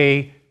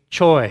a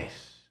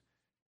choice.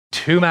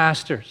 2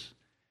 masters.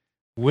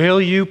 Will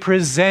you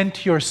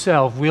present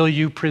yourself? Will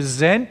you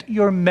present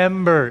your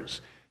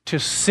members to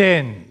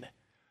sin?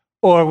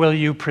 Or will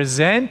you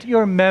present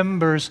your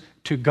members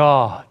to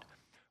God?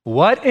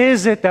 What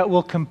is it that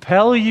will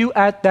compel you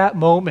at that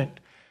moment?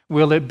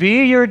 Will it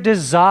be your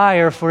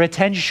desire for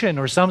attention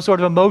or some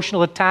sort of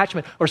emotional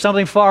attachment or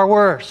something far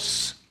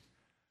worse?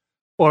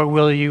 Or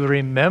will you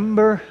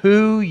remember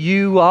who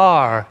you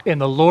are in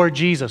the Lord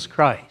Jesus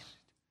Christ?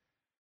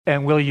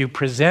 And will you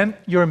present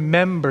your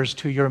members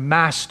to your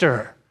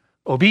master?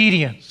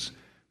 Obedience,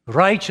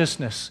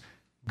 righteousness,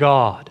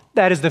 God.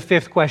 That is the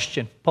 5th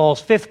question,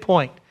 Paul's 5th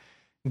point.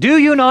 Do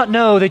you not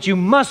know that you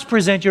must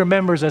present your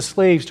members as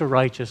slaves to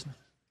righteousness?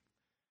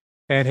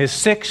 And his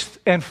 6th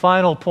and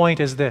final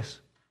point is this.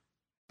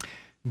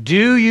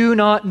 Do you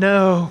not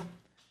know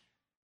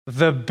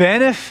the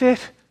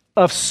benefit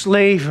of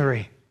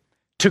slavery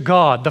to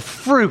God, the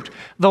fruit,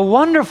 the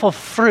wonderful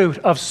fruit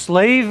of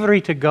slavery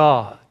to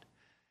God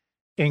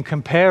in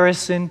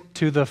comparison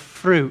to the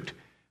fruit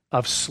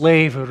of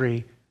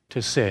slavery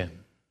to sin?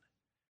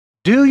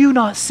 Do you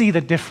not see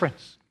the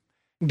difference?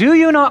 Do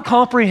you not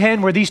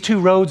comprehend where these 2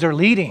 roads are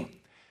leading?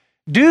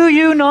 Do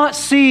you not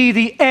see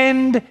the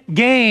end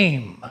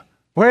game,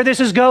 where this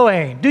is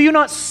going? Do you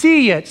not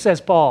see it,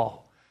 says Paul,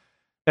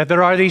 that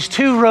there are these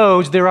 2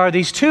 roads, there are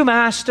these 2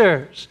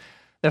 masters.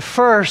 The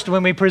first,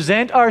 when we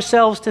present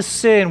ourselves to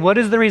sin, what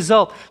is the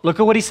result? Look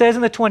at what he says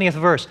in the 20th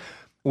verse.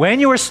 When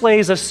you were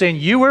slaves of sin,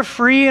 you were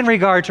free in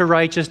regard to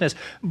righteousness.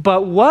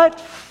 But what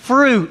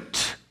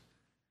fruit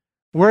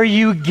were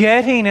you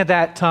getting at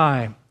that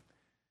time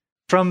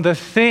from the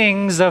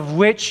things of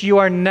which you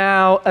are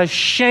now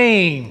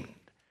ashamed?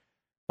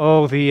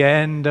 Oh, the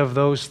end of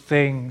those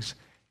things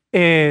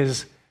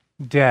is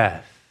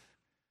death.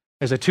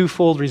 There's a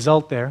twofold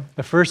result there.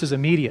 The first is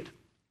immediate.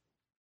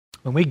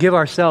 When we give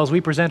ourselves, we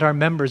present our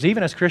members,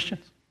 even as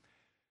Christians,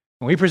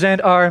 when we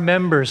present our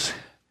members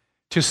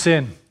to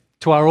sin,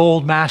 to our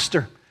old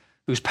master,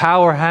 whose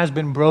power has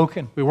been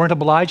broken. We weren't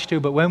obliged to,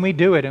 but when we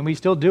do it, and we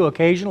still do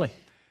occasionally,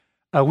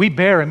 we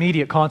bear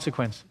immediate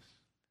consequences.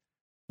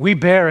 We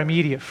bear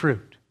immediate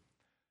fruit.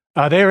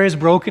 There is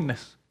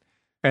brokenness.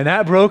 And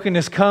that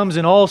brokenness comes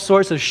in all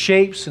sorts of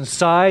shapes and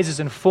sizes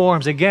and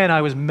forms. Again,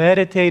 I was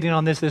meditating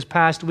on this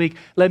past week.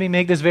 Let me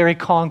make this very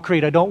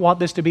concrete. I don't want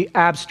this to be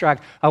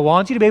abstract. I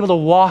want you to be able to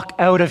walk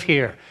out of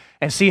here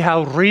and see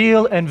how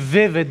real and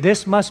vivid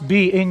this must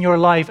be in your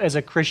life as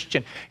a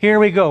Christian. Here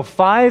we go.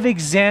 5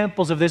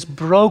 examples of this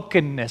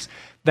brokenness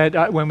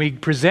that when we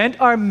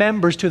present our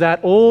members to that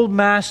old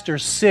master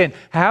sin,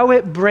 how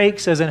it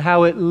breaks us and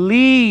how it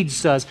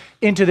leads us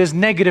into this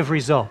negative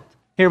result.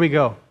 Here we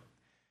go.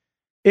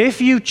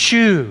 If you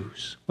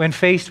choose, when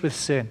faced with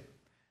sin,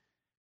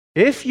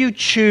 if you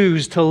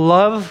choose to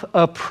love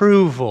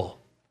approval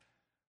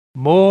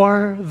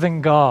more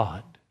than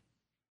God,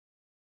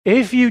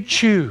 if you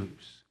choose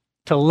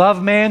to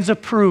love man's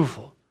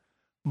approval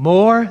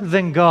more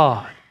than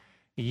God,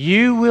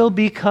 you will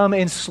become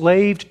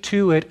enslaved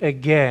to it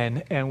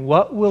again. And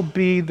what will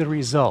be the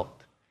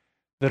result?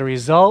 The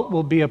result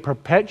will be a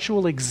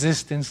perpetual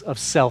existence of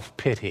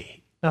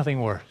self-pity.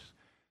 Nothing worse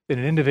than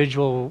an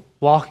individual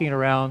walking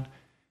around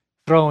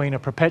throwing a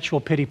perpetual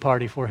pity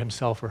party for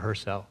himself or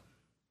herself.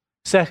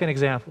 Second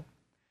example,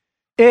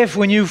 if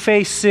when you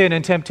face sin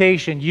and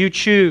temptation, you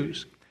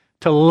choose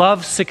to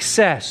love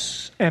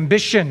success,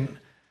 ambition,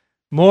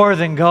 more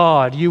than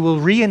God, you will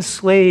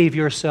re-enslave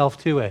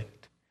yourself to it.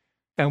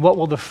 And what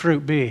will the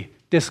fruit be?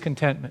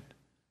 Discontentment.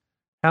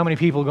 How many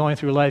people going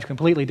through life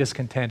completely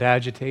discontent,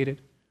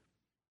 agitated?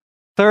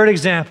 Third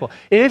example,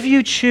 if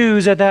you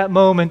choose at that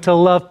moment to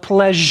love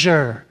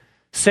pleasure,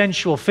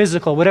 sensual,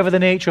 physical, whatever the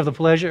nature of the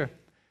pleasure,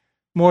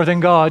 more than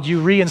God, you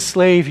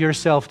re-enslave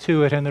yourself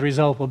to it, and the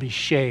result will be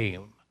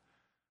shame.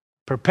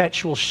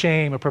 Perpetual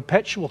shame, a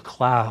perpetual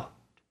cloud.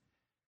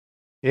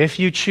 If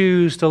you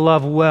choose to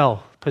love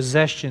wealth,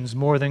 possessions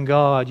more than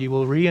God, you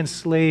will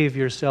re-enslave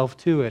yourself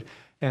to it,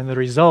 and the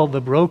result, the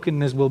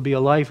brokenness, will be a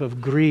life of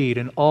greed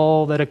and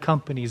all that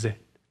accompanies it.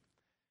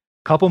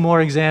 A couple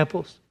more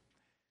examples.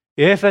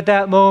 If at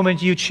that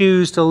moment you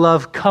choose to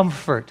love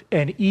comfort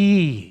and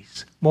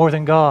ease more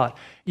than God,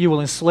 you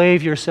will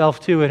enslave yourself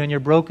to it, and your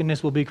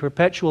brokenness will be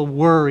perpetual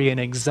worry and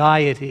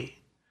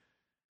anxiety.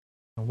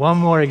 And one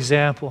more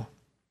example.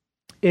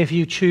 If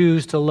you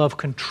choose to love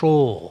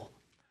control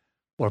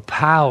or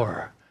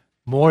power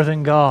more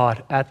than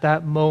God, at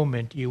that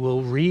moment you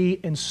will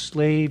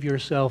re-enslave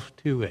yourself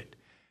to it,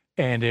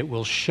 and it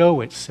will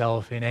show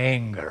itself in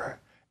anger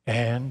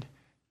and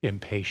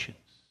impatience.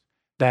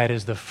 That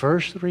is the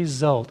first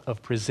result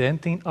of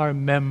presenting our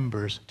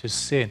members to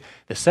sin.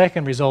 The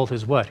second result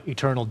is what?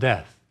 Eternal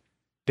death.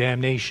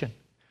 Damnation.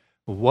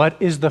 What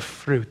is the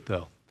fruit,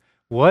 though?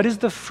 What is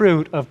the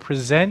fruit of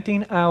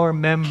presenting our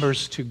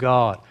members to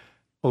God?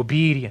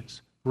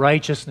 Obedience,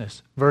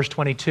 righteousness. Verse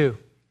 22.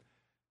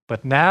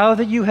 But now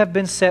that you have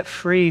been set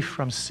free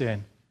from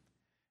sin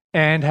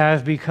and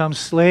have become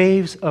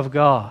slaves of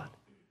God,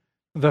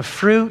 the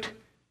fruit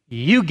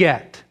you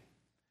get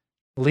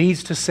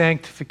leads to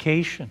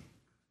sanctification.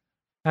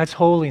 That's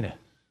holiness,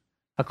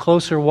 a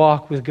closer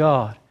walk with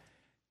God.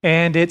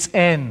 And its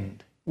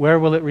end, where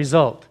will it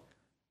result?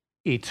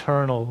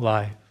 Eternal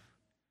life.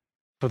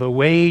 For the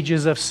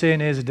wages of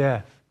sin is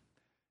death,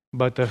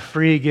 but the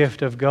free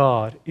gift of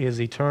God is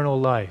eternal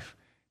life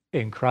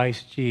in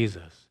Christ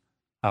Jesus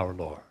our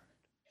Lord.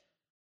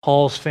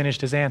 Paul's finished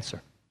his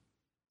answer.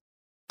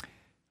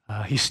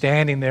 He's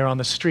standing there on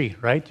the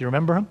street, right? Do you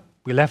remember him?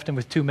 We left him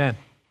with 2 men.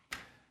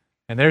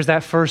 And there's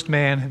that first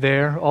man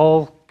there,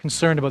 all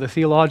concerned about the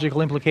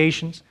theological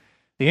implications,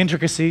 the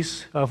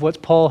intricacies of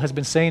what Paul has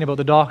been saying about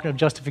the doctrine of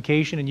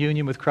justification and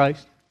union with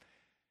Christ.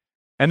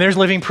 And there's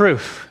living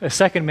proof. A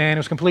second man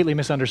who's completely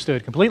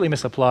misunderstood, completely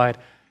misapplied,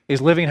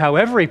 is living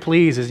however he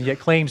pleases and yet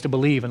claims to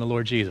believe in the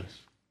Lord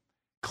Jesus.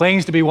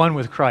 Claims to be one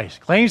with Christ.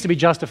 Claims to be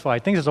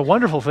justified. Thinks it's a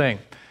wonderful thing,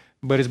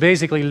 but is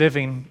basically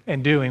living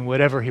and doing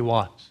whatever he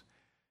wants.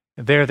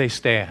 And there they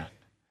stand.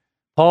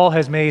 Paul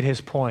has made his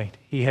point.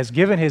 He has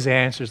given his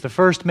answers. The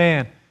first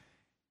man,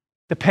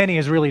 the penny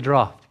has really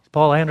dropped.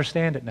 Paul, I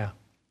understand it now.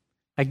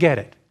 I get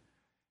it.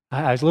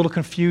 I was a little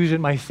confused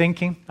in my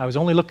thinking. I was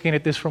only looking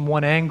at this from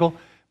one angle.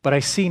 But I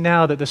see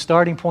now that the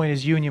starting point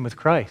is union with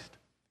Christ.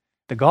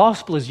 The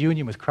gospel is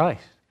union with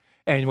Christ.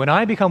 And when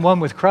I become one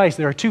with Christ,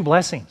 there are 2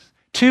 blessings,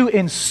 2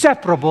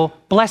 inseparable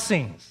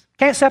blessings.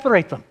 Can't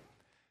separate them.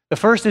 The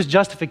first is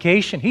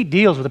justification. He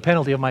deals with the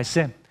penalty of my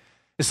sin.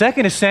 The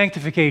second is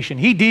sanctification.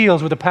 He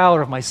deals with the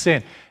power of my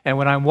sin. And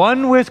when I'm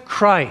one with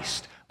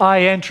Christ,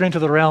 I enter into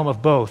the realm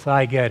of both.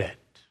 I get it.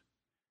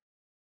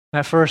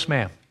 That first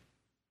man,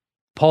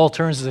 Paul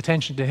turns his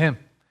attention to him.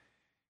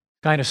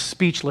 kind of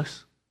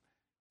speechless.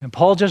 And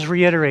Paul just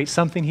reiterates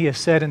something he has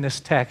said in this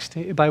text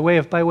by way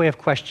of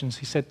questions.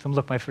 He said to them,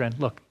 look, my friend,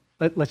 look,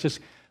 let's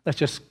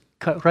just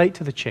cut right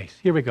to the chase.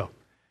 Here we go.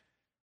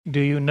 Do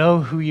you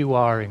know who you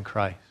are in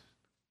Christ?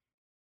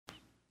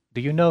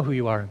 Do you know who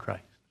you are in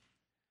Christ?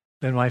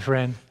 Then, my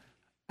friend,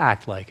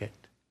 act like it.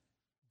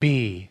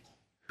 Be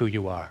who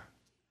you are.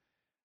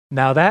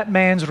 Now, that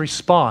man's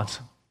response,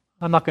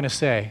 I'm not going to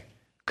say,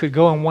 could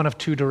go in one of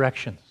two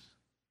directions.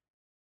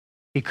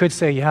 He could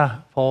say,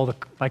 yeah, Paul,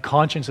 my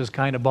conscience is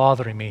kind of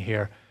bothering me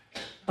here.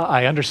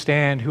 I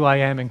understand who I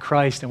am in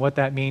Christ and what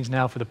that means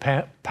now for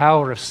the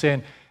power of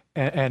sin,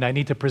 and I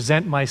need to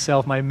present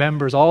myself, my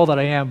members, all that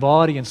I am,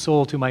 body and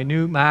soul, to my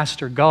new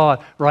master,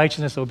 God,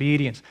 righteousness,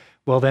 obedience.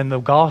 Well, then the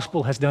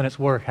gospel has done its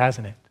work,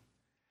 hasn't it?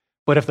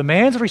 But if the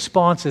man's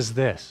response is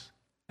this,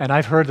 and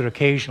I've heard it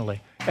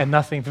occasionally, and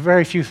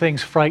very few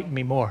things frighten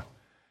me more.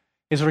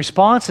 His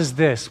response is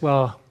this,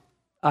 well,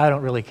 I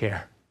don't really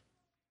care.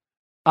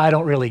 I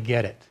don't really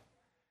get it.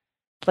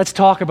 Let's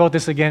talk about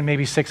this again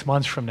maybe 6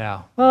 months from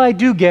now. Well, I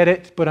do get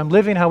it, but I'm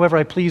living however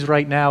I please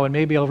right now, and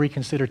maybe I'll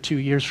reconsider 2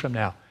 years from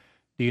now.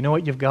 Do you know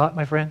what you've got,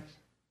 my friends?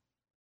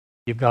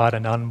 You've got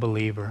an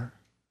unbeliever.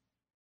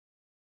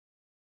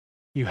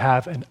 You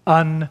have an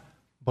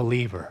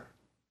unbeliever.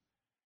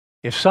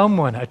 If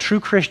someone, a true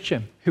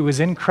Christian who is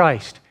in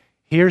Christ,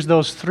 hears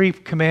those 3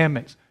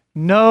 commandments,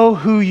 know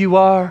who you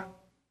are,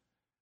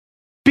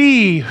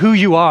 be who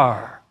you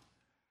are,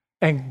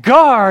 and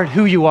guard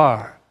who you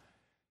are,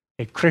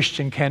 a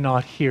Christian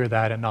cannot hear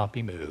that and not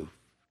be moved.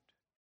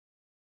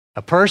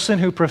 A person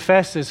who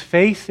professes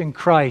faith in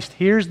Christ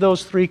hears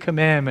those 3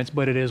 commandments,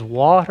 but it is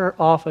water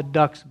off a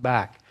duck's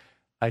back.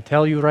 I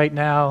tell you right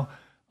now,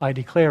 I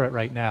declare it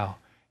right now,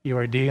 you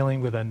are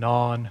dealing with a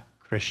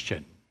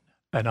non-Christian,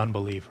 an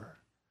unbeliever.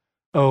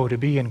 Oh, to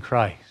be in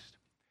Christ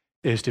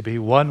is to be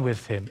one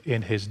with him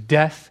in his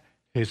death,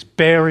 his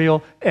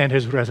burial, and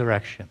his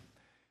resurrection.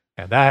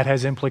 And that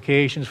has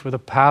implications for the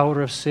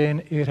power of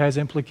sin. It has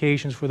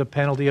implications for the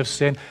penalty of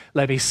sin.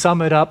 Let me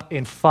sum it up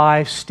in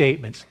 5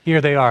 statements.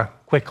 Here they are,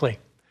 quickly.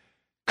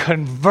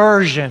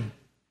 Conversion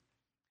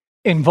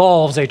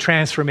involves a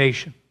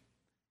transformation.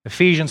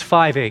 Ephesians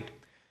 5:8.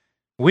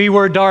 We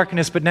were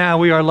darkness, but now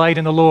we are light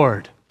in the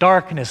Lord.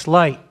 Darkness,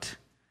 light.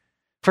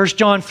 1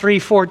 John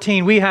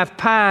 3:14, we have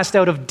passed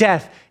out of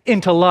death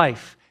into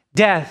life.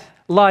 Death,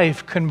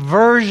 life.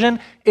 Conversion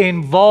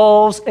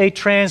involves a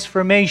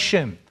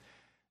transformation.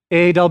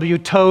 A.W.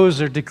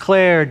 Tozer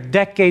declared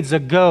decades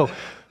ago,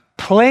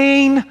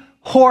 plain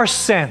horse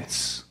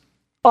sense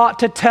ought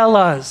to tell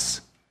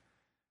us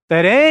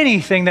that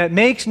anything that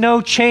makes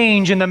no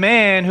change in the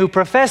man who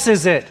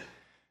professes it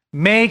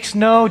makes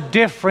no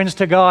difference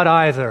to God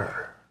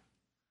either.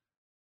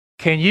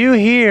 Can you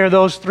hear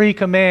those 3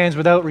 commands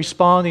without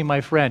responding, my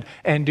friend?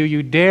 And do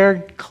you dare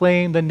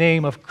claim the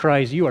name of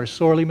Christ? You are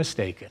sorely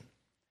mistaken.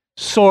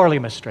 Sorely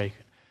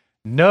mistaken.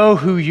 Know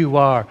who you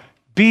are.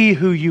 Be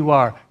who you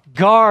are.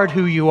 Guard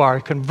who you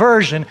are.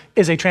 Conversion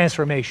is a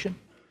transformation.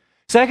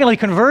 Secondly,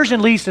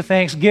 conversion leads to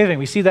thanksgiving.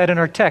 We see that in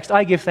our text.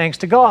 I give thanks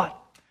to God.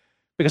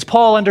 Because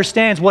Paul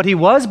understands what he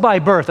was by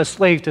birth, a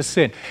slave to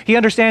sin. He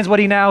understands what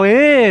he now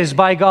is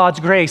by God's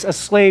grace, a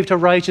slave to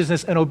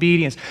righteousness and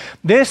obedience.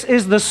 This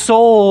is the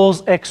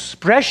soul's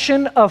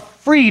expression of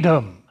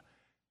freedom,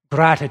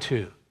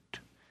 gratitude.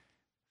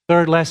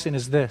 Third lesson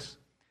is this.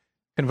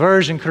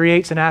 Conversion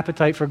creates an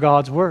appetite for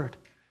God's word.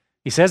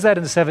 He says that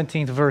in the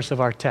 17th verse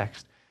of our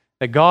text.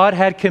 That God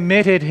had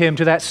committed him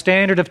to that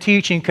standard of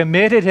teaching,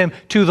 committed him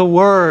to the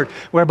Word,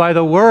 whereby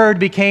the Word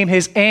became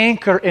his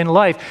anchor in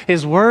life.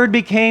 His Word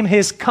became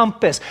his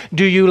compass.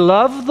 Do you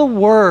love the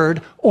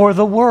Word or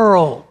the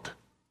world?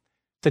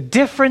 It's a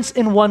difference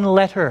in one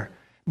letter,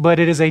 but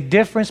it is a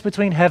difference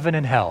between heaven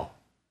and hell.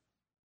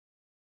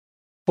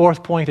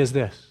 Fourth point is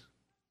this.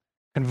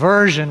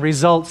 Conversion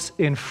results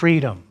in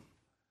freedom.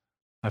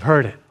 I've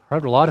heard it.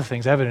 I've heard a lot of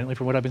things, evidently,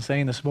 from what I've been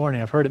saying this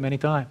morning. I've heard it many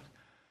times.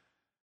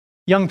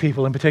 Young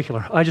people in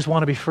particular, I just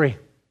want to be free.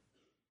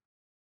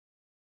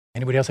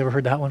 Anybody else ever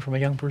heard that one from a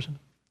young person?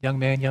 Young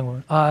man, young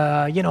woman?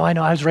 I know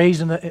I was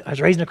raised in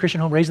a Christian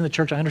home, raised in the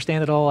church. I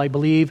understand it all. I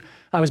believe.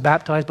 I was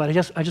baptized, but I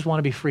just want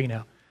to be free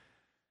now.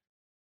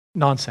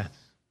 Nonsense.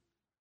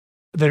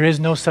 There is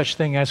no such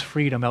thing as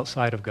freedom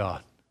outside of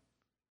God.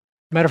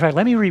 Matter of fact,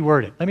 let me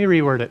reword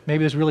it.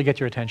 Maybe this really gets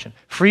your attention.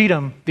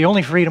 Freedom, the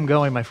only freedom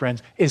going, my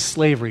friends, is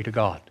slavery to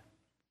God.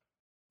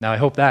 Now, I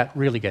hope that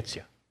really gets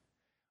you.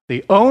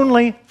 The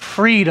only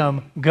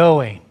freedom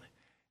going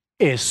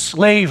is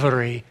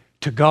slavery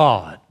to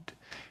God,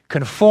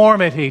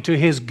 conformity to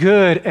his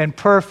good and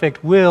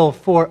perfect will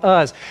for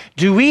us.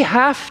 Do we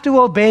have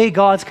to obey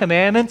God's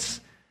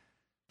commandments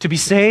to be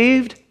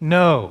saved?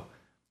 No.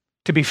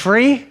 To be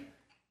free?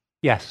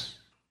 Yes.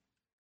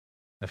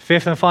 The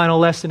fifth and final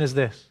lesson is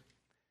this.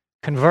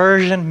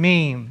 Conversion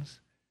means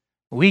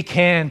we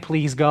can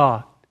please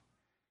God.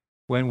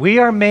 When we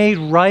are made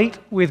right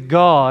with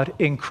God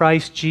in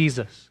Christ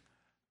Jesus,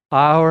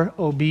 our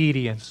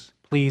obedience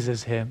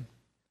pleases him.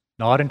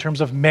 Not in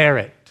terms of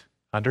merit.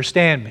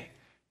 Understand me.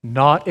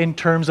 Not in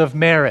terms of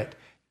merit.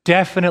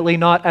 Definitely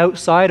not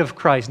outside of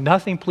Christ.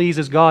 Nothing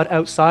pleases God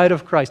outside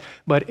of Christ.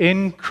 But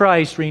in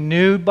Christ,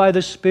 renewed by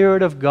the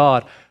Spirit of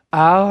God,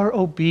 our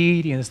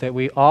obedience that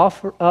we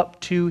offer up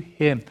to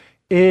Him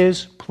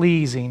is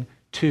pleasing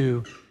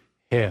to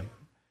Him.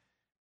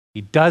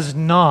 He does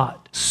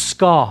not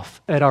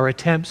scoff at our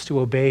attempts to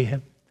obey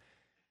Him.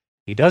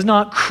 He does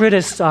not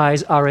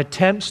criticize our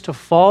attempts to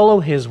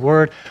follow His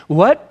word.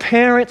 What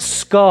parent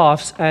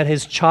scoffs at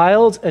his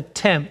child's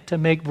attempt to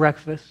make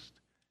breakfast,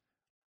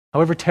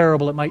 however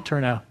terrible it might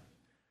turn out?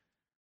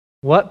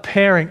 What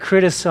parent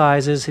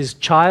criticizes his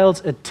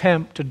child's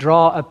attempt to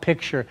draw a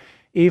picture,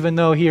 even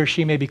though he or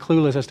she may be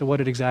clueless as to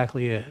what it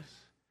exactly is?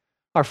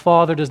 Our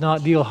Father does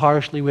not deal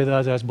harshly with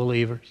us as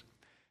believers.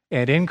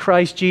 And in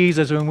Christ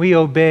Jesus, when we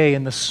obey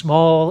in the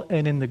small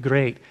and in the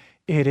great,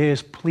 it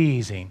is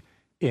pleasing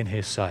in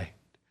His sight.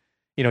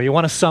 You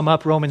want to sum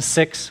up Romans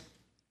 6?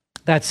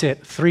 That's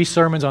it. 3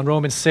 sermons on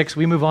Romans 6.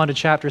 We move on to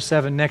chapter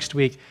 7 next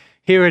week.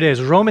 Here it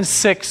is. Romans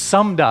 6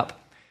 summed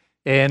up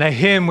in a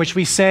hymn which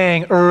we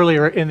sang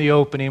earlier in the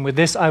opening. With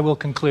this I will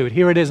conclude.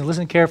 Here it is, and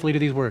listen carefully to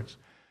these words.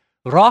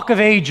 Rock of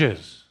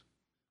ages,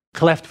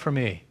 cleft for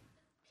me.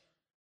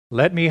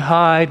 Let me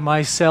hide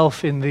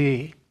myself in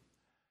Thee.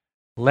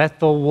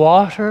 Let the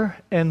water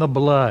and the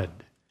blood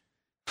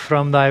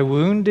from Thy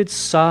wounded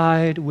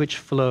side which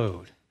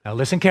flowed. Now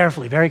listen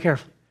carefully, very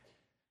carefully.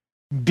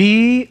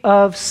 Be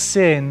of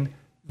sin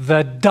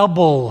the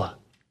double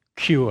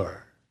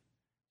cure.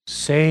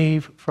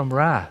 Save from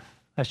wrath.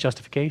 That's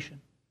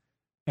justification.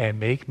 And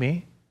make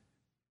me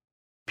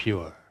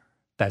pure.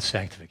 That's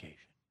sanctification.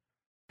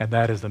 And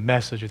that is the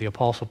message of the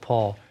Apostle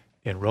Paul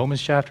in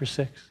Romans chapter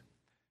 6.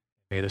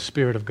 May the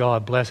Spirit of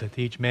God blesseth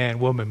each man,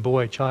 woman,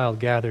 boy, child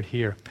gathered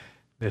here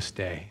this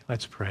day.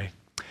 Let's pray.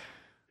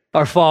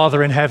 Our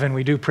Father in heaven,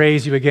 we do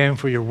praise You again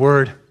for Your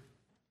word.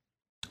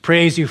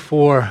 Praise You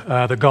for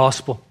the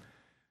gospel.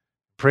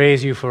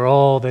 Praise You for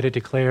all that it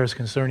declares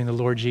concerning the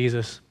Lord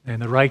Jesus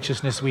and the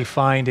righteousness we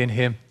find in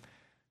Him,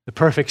 the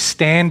perfect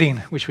standing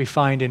which we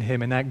find in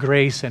Him, and that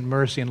grace and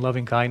mercy and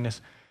loving kindness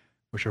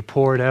which are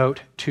poured out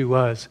to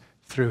us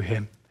through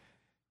Him.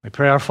 We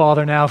pray, our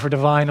Father, now for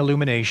divine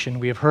illumination.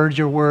 We have heard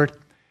Your word.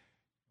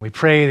 We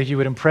pray that You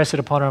would impress it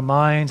upon our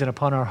minds and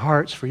upon our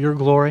hearts for Your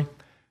glory,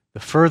 the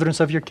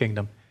furtherance of Your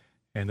kingdom.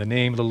 In the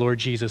name of the Lord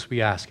Jesus,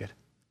 we ask it.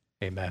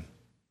 Amen.